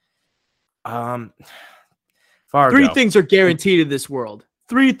that. Fargo. 3 things are guaranteed in this world.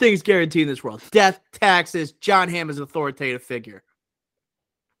 3 things guaranteed in this world. Death, taxes, John Hamm is an authoritative figure.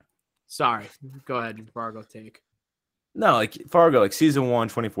 Sorry. Go ahead, Fargo take. No, like Fargo, like season 1,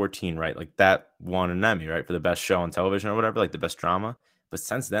 2014, right? Like that won an Emmy, right? For the best show on television or whatever, like the best drama. But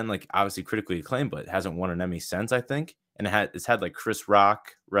since then, like obviously critically acclaimed, but it hasn't won an Emmy since, I think. And it's had like Chris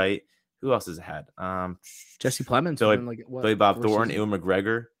Rock, right? Who else has it had? Jesse Plemons. Billy Bob Thornton, Ewan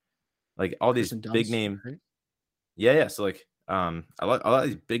McGregor. Like all these big name... Right? Yeah. So like, a lot of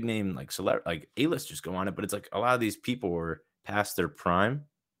these big name like like A-listers go on it, but it's like a lot of these people were past their prime.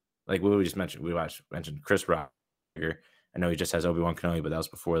 Like what we just mentioned, mentioned Chris Rock. I know he just has Obi-Wan Kenobi, but that was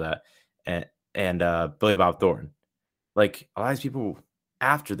before that. And Billy Bob Thornton. Like a lot of these people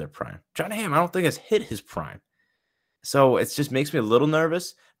after their prime. John Hamm, I don't think has hit his prime. So it just makes me a little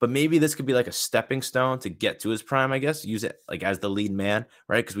nervous, but maybe this could be like a stepping stone to get to his prime, I guess. Use it like as the lead man,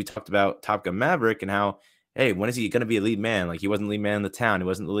 right? Because we talked about Top Gun Maverick and how, hey, when is he going to be a lead man? Like he wasn't the lead man in The Town. He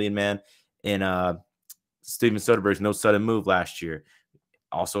wasn't the lead man in Steven Soderbergh's No Sudden Move last year.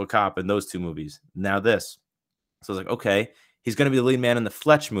 Also a cop in those 2 movies. Now this. So I was like, okay, he's going to be the lead man in the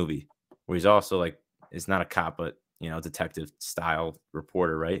Fletch movie, where he's also like, it's not a cop, but, detective style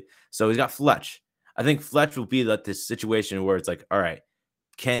reporter, right? So he's got Fletch. I think Fletch will be like this situation where it's like, all right,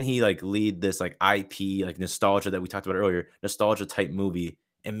 can he like lead this like IP, like nostalgia that we talked about earlier, nostalgia type movie,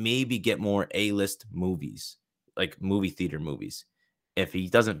 and maybe get more A-list movies, like movie theater movies. If he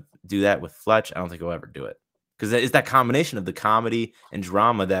doesn't do that with Fletch, I don't think he'll ever do it. Because it's that combination of the comedy and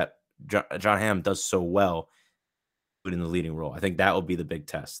drama that John Hamm does so well in the leading role. I think that will be the big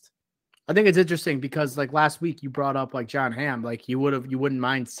test. I think it's interesting because like last week you brought up like John Hamm, like you wouldn't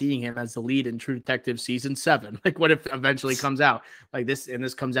mind seeing him as the lead in True Detective season 7. Like what if eventually comes out like this, and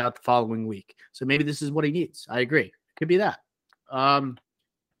this comes out the following week. So maybe this is what he needs. I agree. Could be that.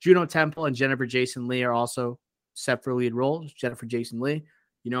 Juno Temple and Jennifer Jason Leigh are also set for lead roles. Jennifer Jason Leigh,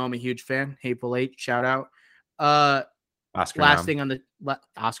 I'm a huge fan. Hateful Eight, shout out. Last thing on the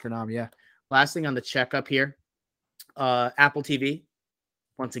Oscar nom, yeah. Last thing on the checkup here. Apple TV,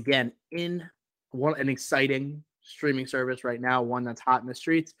 once again, in an exciting streaming service right now, one that's hot in the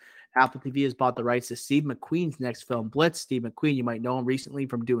streets. Apple TV has bought the rights to Steve McQueen's next film, Blitz. Steve McQueen, you might know him recently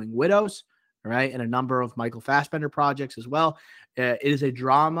from doing Widows, right, and a number of Michael Fassbender projects as well. It is a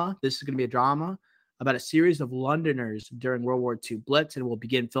drama. This is going to be a drama about a series of Londoners during World War II Blitz, and will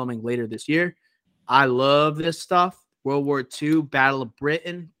begin filming later this year. I love this stuff. World War II, Battle of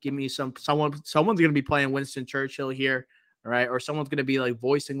Britain. Give me someone's going to be playing Winston Churchill here, all right? Or someone's going to be like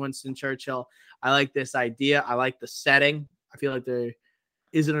voicing Winston Churchill. I like this idea. I like the setting. I feel like there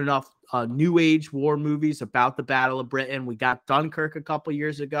isn't enough new age war movies about the Battle of Britain. We got Dunkirk a couple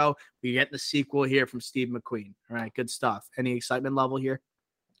years ago. We get the sequel here from Steve McQueen. All right, good stuff. Any excitement level here?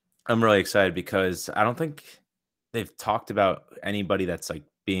 I'm really excited because I don't think they've talked about anybody that's like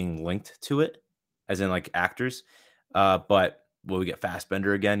being linked to it, as in like actors. But will we get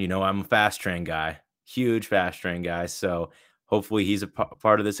Fassbender again? You know, I'm a Fast Train guy, huge Fast Train guy. So hopefully he's a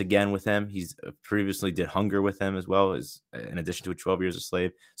part of this again with him. He's previously did Hunger with him as well, as in addition to a 12 Years a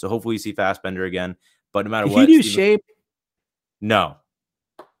Slave. So hopefully you see Fassbender again. But no matter Did what, he do Shape? No.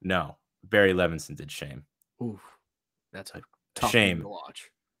 Barry Levinson did Shame. Ooh, that's a tough Shame movie to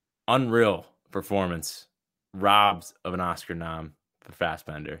watch. Unreal performance, robbed of an Oscar nom for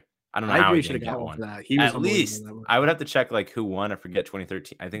Fassbender. I don't know how he didn't get one. For that. He was At least I would have to check like who won. I forget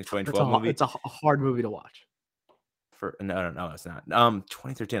 2013. I think it's 2012 movie. It's a hard movie to watch. No, it's not.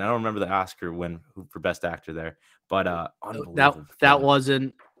 2013. I don't remember the Oscar win for Best Actor there, but unbelievable. That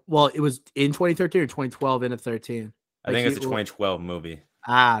wasn't. Well, it was in 2013 or 2012 into 13. I think it's a 2012 movie.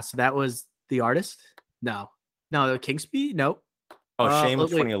 So that was The Artist. No, King's Speech. Nope. Oh, Shame was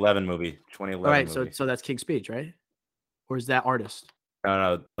 2011 movie. 2011. All right, so that's King's Speech, right? Or is that Artist?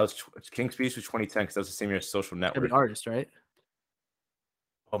 No, that's King's Speech was 2010 because that was the same year as Social Network. The Artist, right?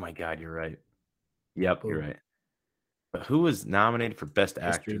 Oh my God, you're right. Yep, you're right. But who was nominated for Best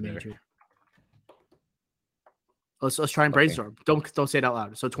Actor there? Let's try and brainstorm. Don't say it out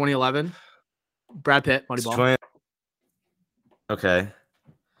loud. So 2011, Brad Pitt, Moneyball. Okay.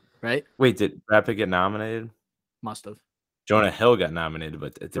 Right? Wait, did Brad Pitt get nominated? Must have. Jonah Hill got nominated,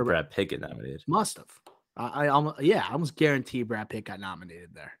 but did Brad Pitt get nominated? Must have. I almost guarantee Brad Pitt got nominated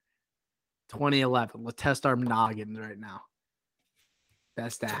there. 2011. Let's test our noggins right now.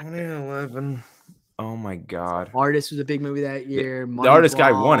 Best Actor. 2011. Oh my God. Artist was a big movie that year. The Artist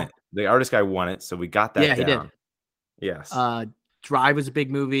guy won it. The Artist guy won it, so we got that down. He did. Yes. Drive was a big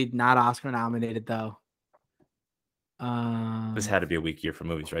movie, not Oscar nominated though. This had to be a weak year for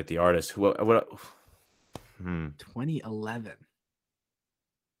movies, right? The Artist. What 2011.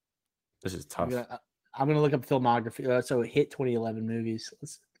 This is tough. I'm gonna look up filmography. So hit 2011 movies.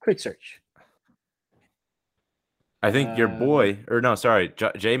 Let's quick search. I think your boy, or no, sorry,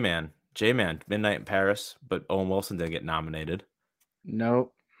 J-Man, Midnight in Paris, but Owen Wilson didn't get nominated.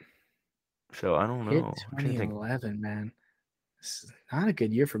 Nope. So I don't know. Hit 2011, man. This is not a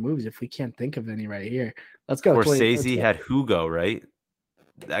good year for movies if we can't think of any right here. Let's go. Scorsese had Hugo, right?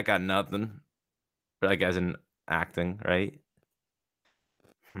 That got nothing. Like as in acting, right?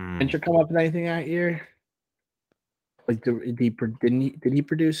 Fincher come up with anything that year? Like did he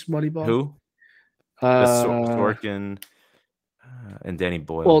produce Moneyball? Who? Sorkin and Danny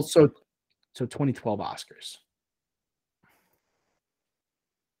Boyle. Well, so 2012 Oscars.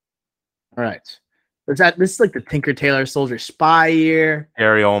 All right. This is like the Tinker Tailor Soldier Spy year.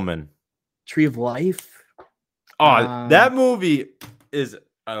 Gary Oldman. Tree of Life. Oh, that movie is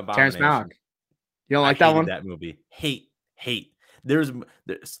an abomination. Terrence Malick. You don't like that one? That movie. Hate. There's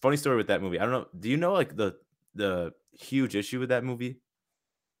funny story with that movie. I don't know. Do you know like the huge issue with that movie?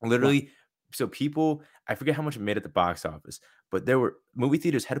 Literally, so people, I forget how much it made at the box office, but there were movie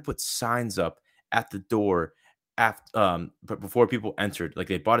theaters had to put signs up at the door but before people entered. Like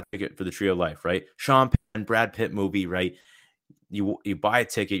they bought a ticket for the Tree of Life, right? Sean Penn, Brad Pitt movie, right? You buy a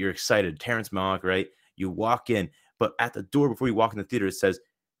ticket, you're excited. Terrence Malick, right? You walk in, but at the door before you walk in the theater, it says,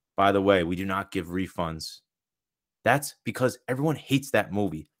 "By the way, we do not give refunds." That's because everyone hates that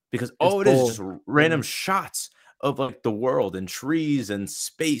movie because it is just random shots of like the world and trees and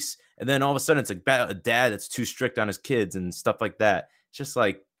space, and then all of a sudden it's like a dad that's too strict on his kids and stuff like that. It's just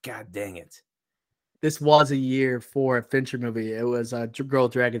like, God dang it. This was a year for a Fincher movie. It was a Girl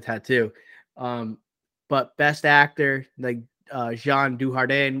with Dragon Tattoo. But Best Actor, like Jean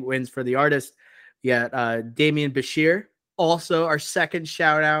Dujardin wins for The Artist. Yeah, Damien Bashir, also our second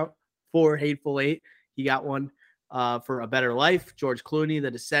shout out for Hateful Eight. He got one for A Better Life. George Clooney, The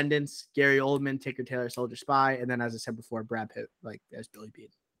Descendants. Gary Oldman, Tinker Tailor Soldier Spy. And then, as I said before, Brad Pitt, like as Billy Bean,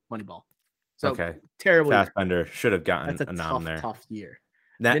 Moneyball. So okay, terrible. Fassbender should have gotten a nom there. Tough year.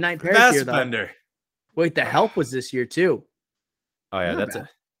 Midnight in Paris year, though. Wait, The Help was this year too. Oh yeah,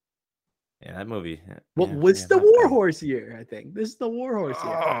 that movie. Was the War Horse year? I think this is the War Horse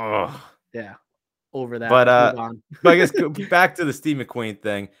year. Oh. Yeah, over that. But I guess back to the Steve McQueen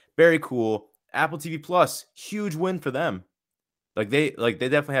thing. Very cool. Apple TV Plus, huge win for them. Like they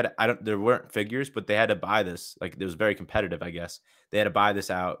definitely had. There weren't figures, but they had to buy this. Like it was very competitive. I guess they had to buy this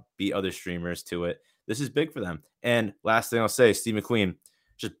out, beat other streamers to it. This is big for them. And last thing I'll say, Steve McQueen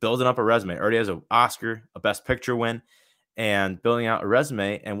just building up a resume. Already has an Oscar, a Best Picture win, and building out a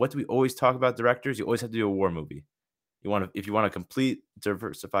resume. And what do we always talk about directors? You always have to do a war movie. If you want a complete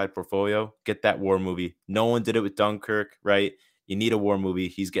diversified portfolio, get that war movie. No one did it with Dunkirk, right? You need a war movie.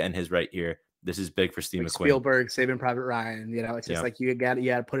 He's getting his right here. This is big for Steve McQueen. Spielberg, Saving Private Ryan. It's just like you got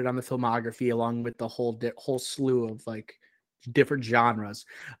to put it on the filmography along with the whole slew of like different genres.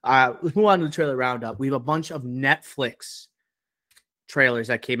 Let's move on to the trailer roundup. We have a bunch of Netflix trailers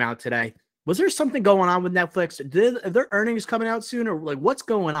that came out today. Was there something going on with Netflix? Are their earnings coming out soon, or like what's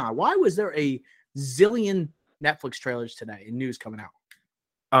going on? Why was there a zillion Netflix trailers today and news coming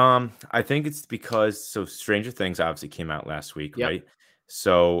out? I think it's because Stranger Things obviously came out last week, right?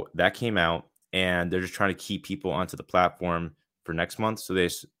 So that came out, and they're just trying to keep people onto the platform for next month. So they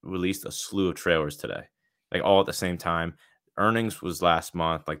released a slew of trailers today, like all at the same time. Earnings was last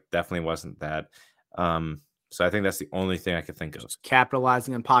month, like definitely wasn't that. So I think that's the only thing I could think of. Just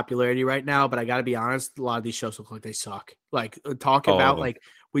capitalizing on popularity right now, but I got to be honest, a lot of these shows look like they suck. Like we talk about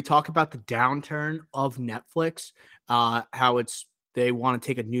the downturn of Netflix, how they want to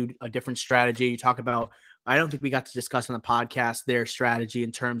take a different strategy. You talk about, I don't think we got to discuss on the podcast their strategy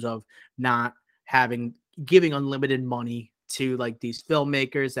in terms of not giving unlimited money to like these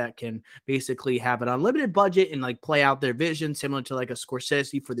filmmakers that can basically have an unlimited budget and like play out their vision, similar to like a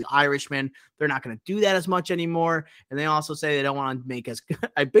Scorsese for The Irishman. They're not going to do that as much anymore. And they also say they don't want to make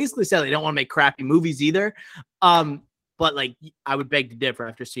I basically said they don't want to make crappy movies either. But like, I would beg to differ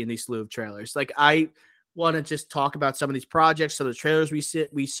after seeing these slew of trailers. Like, I want to just talk about some of these projects, some of the trailers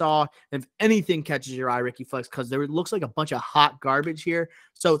we saw. And if anything catches your eye, Ricky Flex, because there looks like a bunch of hot garbage here.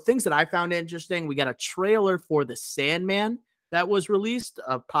 So things that I found interesting, we got a trailer for The Sandman that was released,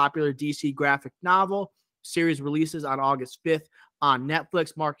 a popular DC graphic novel. Series releases on August 5th on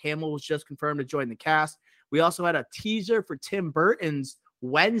Netflix. Mark Hamill was just confirmed to join the cast. We also had a teaser for Tim Burton's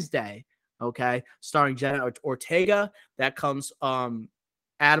Wednesday, starring Jenna Ortega. That comes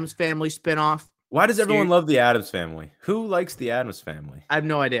Addams Family spinoff. Why does everyone love the Addams Family? Who likes the Addams Family? I have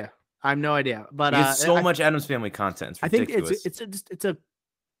no idea. But there's so much Addams Family content. It's ridiculous. I think it's a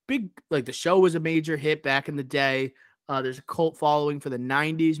big, like, the show was a major hit back in the day. There's a cult following for the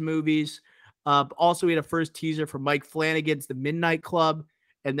 90s movies. Also, we had a first teaser for Mike Flanagan's The Midnight Club,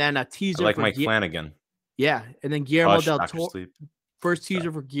 and then a teaser for Mike Flanagan. Yeah, and then Guillermo del Toro. First teaser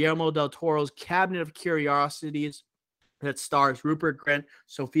for Guillermo del Toro's Cabinet of Curiosities that stars Rupert Grint,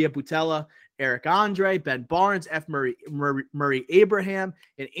 Sophia Boutella, Eric Andre, Ben Barnes, F. Murray Abraham,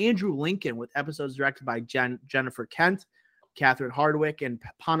 and Andrew Lincoln, with episodes directed by Jennifer Kent, Catherine Hardwicke, and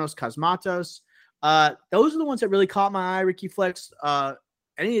Panos Cosmatos. Those are the ones that really caught my eye, Ricky Flex.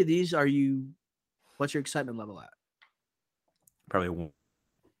 Any of these, what's your excitement level at? Probably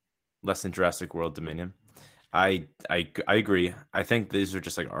less than Jurassic World Dominion. I agree. I think these are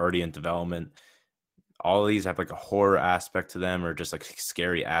just like already in development. All of these have like a horror aspect to them, or just like a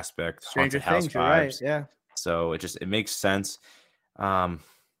scary aspect. Stranger Things, you're right. Yeah. So it makes sense. But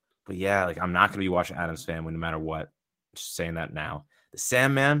yeah, like I'm not gonna be watching Addams Family no matter what. Just saying that now. The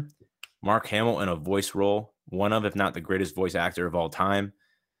Sandman, Mark Hamill in a voice role, one of, if not the greatest voice actor of all time.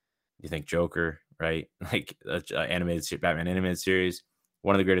 You think Joker, right? Like Batman animated series,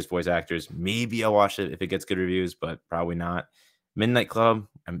 one of the greatest voice actors. Maybe I'll watch it if it gets good reviews, but probably not. Midnight Club,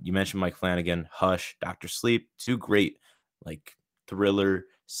 you mentioned Mike Flanagan, Hush, Dr. Sleep, two great like thriller,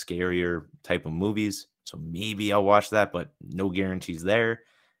 scarier type of movies. So maybe I'll watch that, but no guarantees there.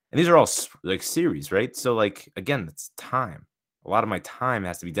 And these are all like series, right? So like, again, it's time. A lot of my time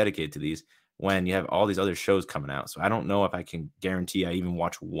has to be dedicated to these when you have all these other shows coming out. So I don't know if I can guarantee I even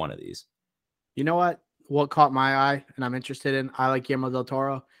watch one of these. You know what? What caught my eye and I'm interested in, I like Guillermo del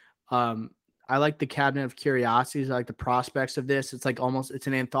Toro. I like the Cabinet of Curiosities. I like the prospects of this. It's like it's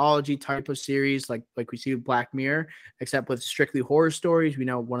an anthology type of series, like we see with Black Mirror, except with strictly horror stories. We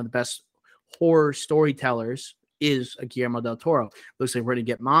know one of the best horror storytellers is a Guillermo del Toro. Looks like we're going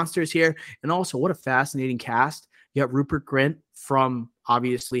to get monsters here. And also, what a fascinating cast. You got Rupert Grint from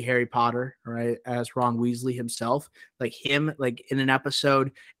obviously Harry Potter, right, as Ron Weasley himself. Like him, like in an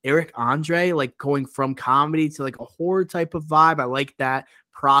episode. Eric Andre, like going from comedy to like a horror type of vibe. I like that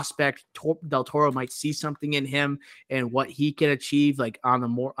prospect. Del Toro might see something in him and what he can achieve, like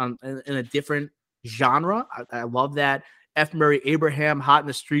in a different genre. I love that. F. Murray Abraham, hot in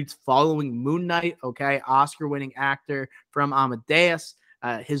the streets following Moon Knight. Oscar-winning actor from Amadeus.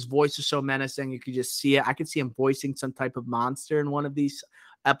 His voice is so menacing. You could just see it. I could see him voicing some type of monster in one of these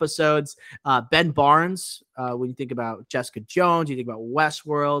episodes. Ben Barnes, when you think about Jessica Jones, you think about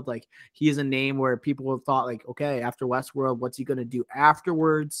Westworld, like he is a name where people have thought like, okay, after Westworld, what's he going to do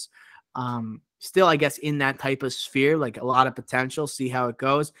afterwards? still, I guess, in that type of sphere, like a lot of potential. See how it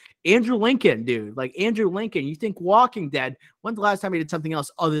goes. Andrew Lincoln, dude, like Andrew Lincoln. You think Walking Dead? When's the last time he did something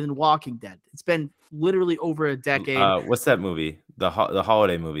else other than Walking Dead? It's been literally over a decade. What's that movie? The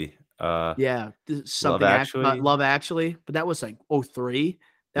holiday movie. Yeah, Love something Actually. Love Actually, but that was like '03.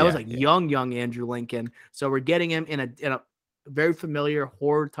 That was Yeah, like yeah. young Andrew Lincoln. So we're getting him in a very familiar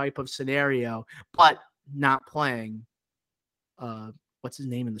horror type of scenario, but not playing. What's his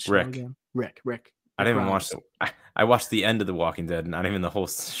name in the show Rick. again? Rick. I Rick didn't even watch Grimes. the. I watched the end of The Walking Dead, not even the whole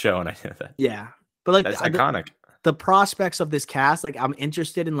show, and I know that. Yeah, but like That's iconic. the prospects of this cast, like I'm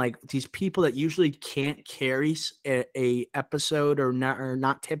interested in like these people that usually can't carry a episode or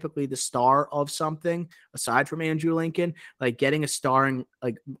not typically the star of something aside from Andrew Lincoln, like getting a starring,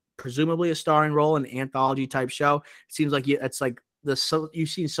 like presumably a starring role in an anthology type show. It seems like it's like you've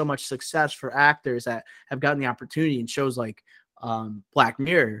seen so much success for actors that have gotten the opportunity in shows like Black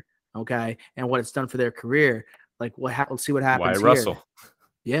Mirror, okay, and what it's done for their career. Like let's see what happens Wyatt here. Russell.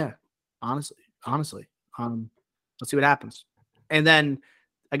 Yeah, honestly. Let's see what happens. And then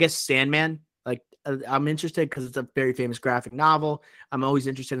I guess Sandman, like I'm interested because it's a very famous graphic novel. I'm always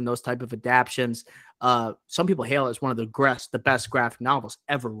interested in those type of adaptions. Some people hail it as one of the best graphic novels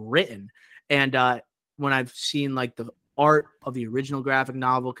ever written. And when I've seen like the art of the original graphic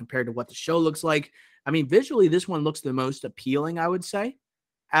novel compared to what the show looks like, I mean, visually, this one looks the most appealing, I would say,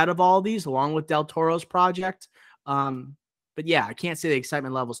 out of all these, along with Del Toro's project. But yeah, I can't say the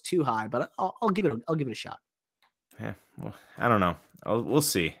excitement level's too high, but I'll give it a shot. Yeah, well, I don't know. We'll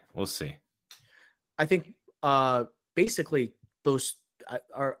see. We'll see. I think basically those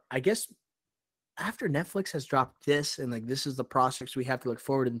are, I guess, after Netflix has dropped this and like this is the prospects we have to look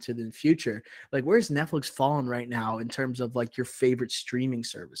forward into the future. Like, where's Netflix fallen right now in terms of like your favorite streaming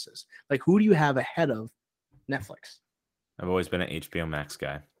services? Like, who do you have ahead of Netflix? I've always been an HBO Max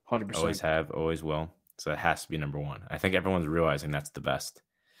guy. 100%. Always have, always will. So it has to be number one. I think everyone's realizing that's the best.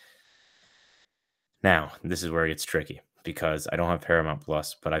 Now, this is where it gets tricky because I don't have Paramount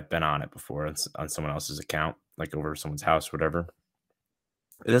Plus, but I've been on it before on someone else's account, like over someone's house or whatever.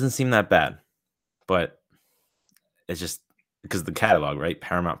 It doesn't seem that bad, but it's just because the catalog, right?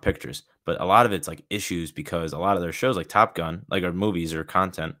 Paramount Pictures. But a lot of it's like issues because a lot of their shows, like Top Gun, like our movies or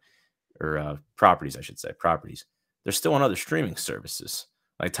content or properties, I should say, properties, they're still on other streaming services.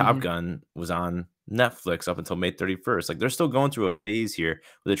 Like Top Gun was on Netflix up until May 31st. Like they're still going through a phase here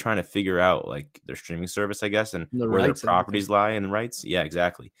where they're trying to figure out like their streaming service, I guess, and The where their rights and everything. properties lie and the rights. Yeah,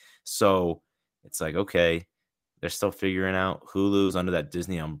 exactly. So it's like, okay, they're still figuring out Hulu's under that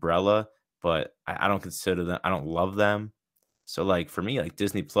Disney umbrella, but I don't consider them, I don't love them. So like for me, like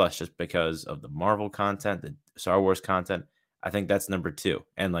Disney Plus, just because of the Marvel content, the Star Wars content, I think that's number two.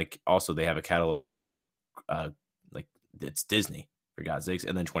 And like also they have a catalog, like it's Disney for God's sakes,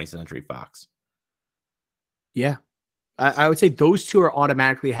 and then 20th Century Fox. Yeah. I would say those two are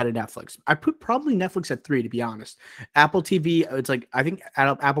automatically ahead of Netflix. I put probably Netflix at 3, to be honest. Apple TV, it's like, I think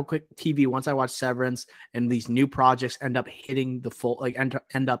Apple Quick TV, once I watch Severance and these new projects end up hitting the fold, like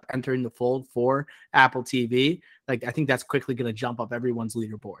end up entering the fold for Apple TV, like I think that's quickly going to jump up everyone's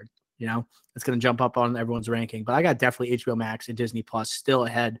leaderboard. You know, it's going to jump up on everyone's ranking. But I got definitely HBO Max and Disney Plus still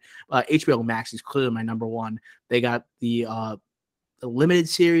ahead. HBO Max is clearly my number one. They got the limited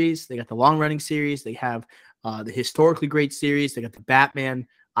series, they got the long running series, they have the historically great series, they got the Batman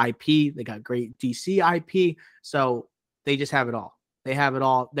IP, they got great DC IP. So they just have it all. They have it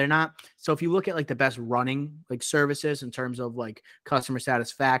all. They're not. So if you look at like the best running like services in terms of like customer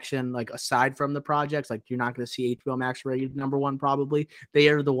satisfaction, like aside from the projects, like you're not going to see HBO Max rated number one probably. They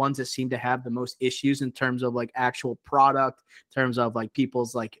are the ones that seem to have the most issues in terms of like actual product, in terms of like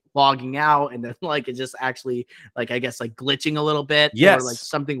people's like logging out and then like it's just actually like I guess like glitching a little bit or like Yes.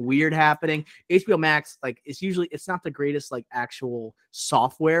 something weird happening. HBO Max like it's not the greatest like actual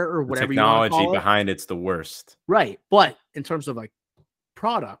software or The whatever you want to technology call it. behind it's the worst. Right, but in terms of like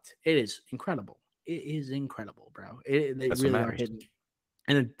product, it is incredible. It is incredible, bro. They That's what really are matters. hidden.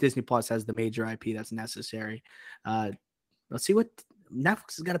 And then Disney Plus has the major IP that's necessary. Let's see what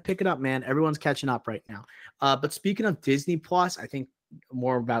Netflix has got to pick it up, man. Everyone's catching up right now. But speaking of Disney Plus, I think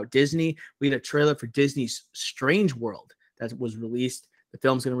more about Disney. We had a trailer for Disney's Strange World that was released. The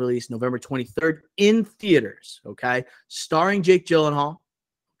film's going to release November 23rd in theaters. Okay, starring Jake Gyllenhaal.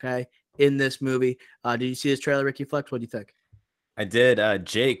 Okay, in this movie. Did you see this trailer, Ricky Flex? What do you think? I did.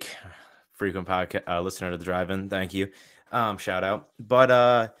 Jake, frequent podcast listener to the drive-in, thank you. Shout out.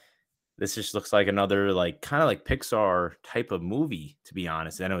 But this just looks like another like kind of like Pixar type of movie, to be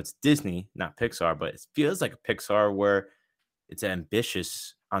honest. I know it's Disney, not Pixar, but it feels like a Pixar where it's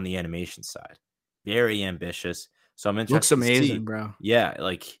ambitious on the animation side. Very ambitious. So I'm Looks interested to see. amazing, bro. Yeah,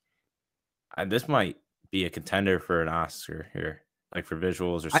 like This might be a contender for an Oscar here, like for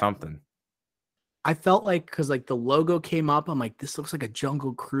visuals or something. I felt like because like the logo came up, I'm like, this looks like a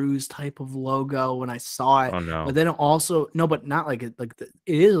Jungle Cruise type of logo when I saw it. Oh no. But then also no, but not like it it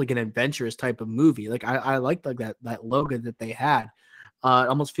is like an adventurous type of movie. Like I liked like that logo that they had. It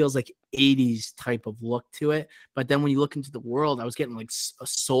almost feels like 80s type of look to it. But then when you look into the world, I was getting like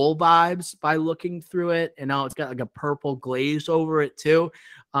soul vibes by looking through it. And now it's got like a purple glaze over it too.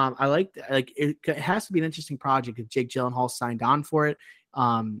 I like it has to be an interesting project if Jake Gyllenhaal signed on for it.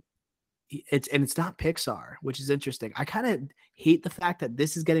 It's not Pixar, which is interesting. I kind of hate the fact that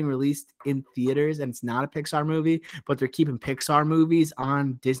this is getting released in theaters and it's not a Pixar movie, but they're keeping Pixar movies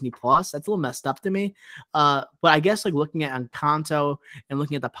on Disney Plus. That's a little messed up to me. But I guess like looking at Encanto and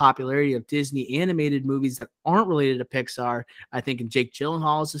looking at the popularity of Disney animated movies that aren't related to Pixar, I think Jake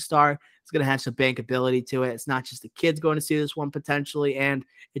Gyllenhaal is a star. It's going to have some bankability to it. It's not just the kids going to see this one potentially, and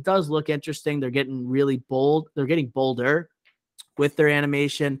it does look interesting. They're getting really bold. They're getting bolder with their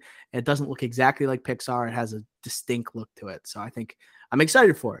animation. It doesn't look exactly like Pixar. It has a distinct look to it. So I think I'm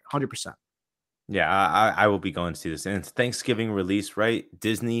excited for it, 100%. Yeah, I will be going to see this. And it's Thanksgiving release, right?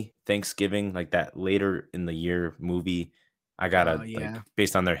 Disney, Thanksgiving, like that later in the year movie. I gotta like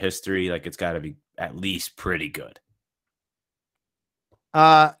based on their history, like it's gotta be at least pretty good.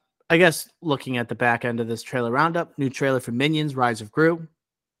 I guess looking at the back end of this trailer roundup, new trailer for Minions, Rise of Gru.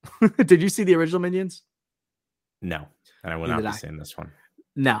 Did you see the original Minions? No, and I will not be seeing this one.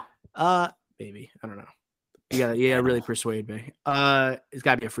 No. Maybe. I don't know. You gotta really persuade me. It's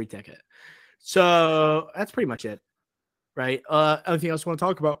gotta be a free ticket. So that's pretty much it. Right. Anything else you want to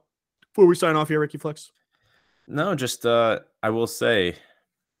talk about before we sign off here, Ricky Flex? No, just I will say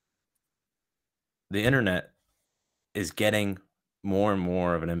the internet is getting more and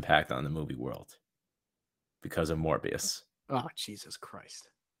more of an impact on the movie world because of Morbius. Oh, Jesus Christ.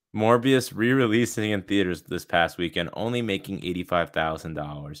 Morbius re-releasing in theaters this past weekend, only making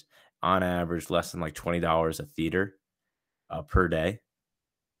 $85,000 on average, less than like $20 a theater per day.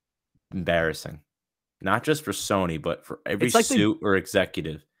 Embarrassing, not just for Sony, but for every suit or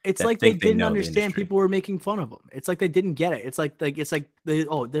executive. It's like they didn't understand people were making fun of them. It's like they didn't get it. It's like they're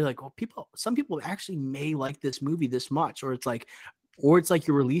like, oh, some people actually may like this movie this much, or it's like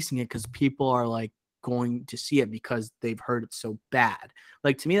you're releasing it because people are like going to see it because they've heard it so bad.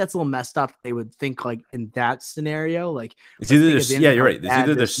 Like to me, that's a little messed up. They would think like in that scenario, like it's either you're right. It's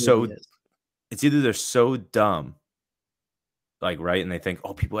either they're so dumb, like right, and they think,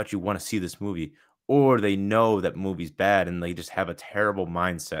 oh, people actually want to see this movie, or they know that movie's bad and they just have a terrible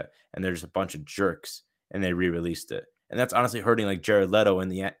mindset and they're just a bunch of jerks and they re-released it. And that's honestly hurting like Jared Leto in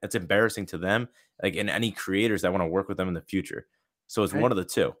the end. It's embarrassing to them, like in any creators that want to work with them in the future. So it's one of the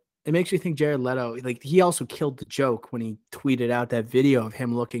two. It makes me think Jared Leto, like he also killed the joke when he tweeted out that video of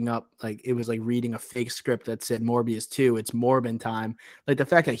him looking up, like it was like reading a fake script that said Morbius 2, it's Morbin time. Like the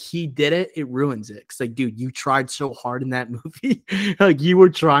fact that he did it, it ruins it. Cause like, dude, you tried so hard in that movie. Like you were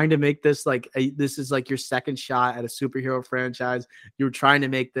trying to make this like, this is like your second shot at a superhero franchise. You were trying to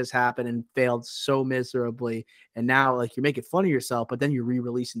make this happen and failed so miserably. And now like you're making fun of yourself, but then you're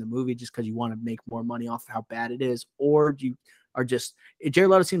re-releasing the movie just because you want to make more money off of how bad it is. Or you are just Jared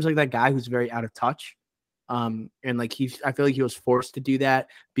Leto seems like that guy who's very out of touch. And like I feel like he was forced to do that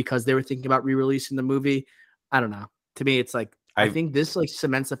because they were thinking about re-releasing the movie. I don't know. To me, it's like I think this like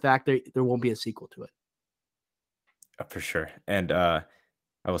cements the fact that there won't be a sequel to it. For sure. And I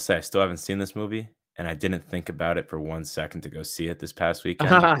will say I still haven't seen this movie, and I didn't think about it for 1 second to go see it this past weekend.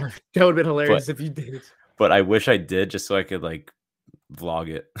 That would have been hilarious if you did. But I wish I did just so I could like vlog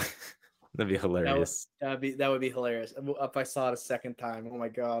it. That'd be hilarious. That would be hilarious if I saw it a second time. Oh my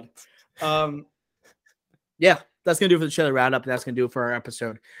god. Yeah, that's gonna do it for the trailer roundup. That's gonna do it for our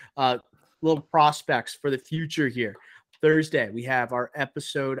episode. Little prospects for the future here. Thursday we have our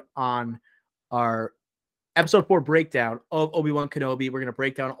episode on our episode 4 breakdown of Obi-Wan Kenobi. We're gonna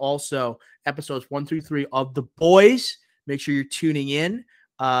break down also episodes 1 through 3 of The Boys. Make sure you're tuning in.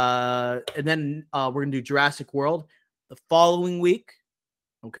 And then we're gonna do Jurassic World the following week.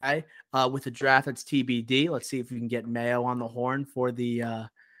 Okay. With the draft, that's TBD. Let's see if we can get Mayo on the horn for the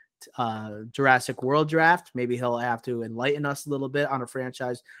Jurassic World draft. Maybe he'll have to enlighten us a little bit on a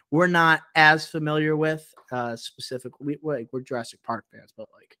franchise we're not as familiar with. Specifically, we're Jurassic Park fans, but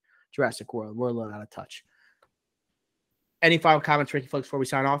like Jurassic World, we're a little out of touch. Any final comments, Ricky folks, before we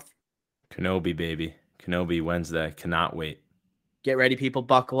sign off? Kenobi, baby. Kenobi Wednesday. Cannot wait. Get ready, people.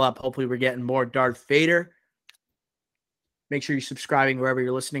 Buckle up. Hopefully we're getting more Darth Vader. Make sure you're subscribing wherever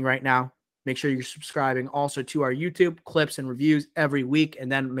you're listening right now. Make sure you're subscribing also to our YouTube clips and reviews every week. And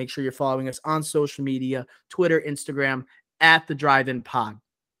then make sure you're following us on social media, Twitter, Instagram, at The Drive-In Pod.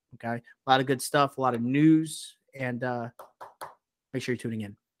 Okay. A lot of good stuff, a lot of news, and make sure you're tuning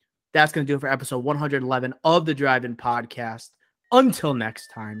in. That's going to do it for episode 111 of the Drive-In Podcast. Until next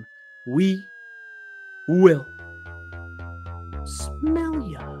time, we will smell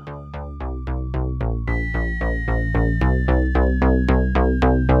ya.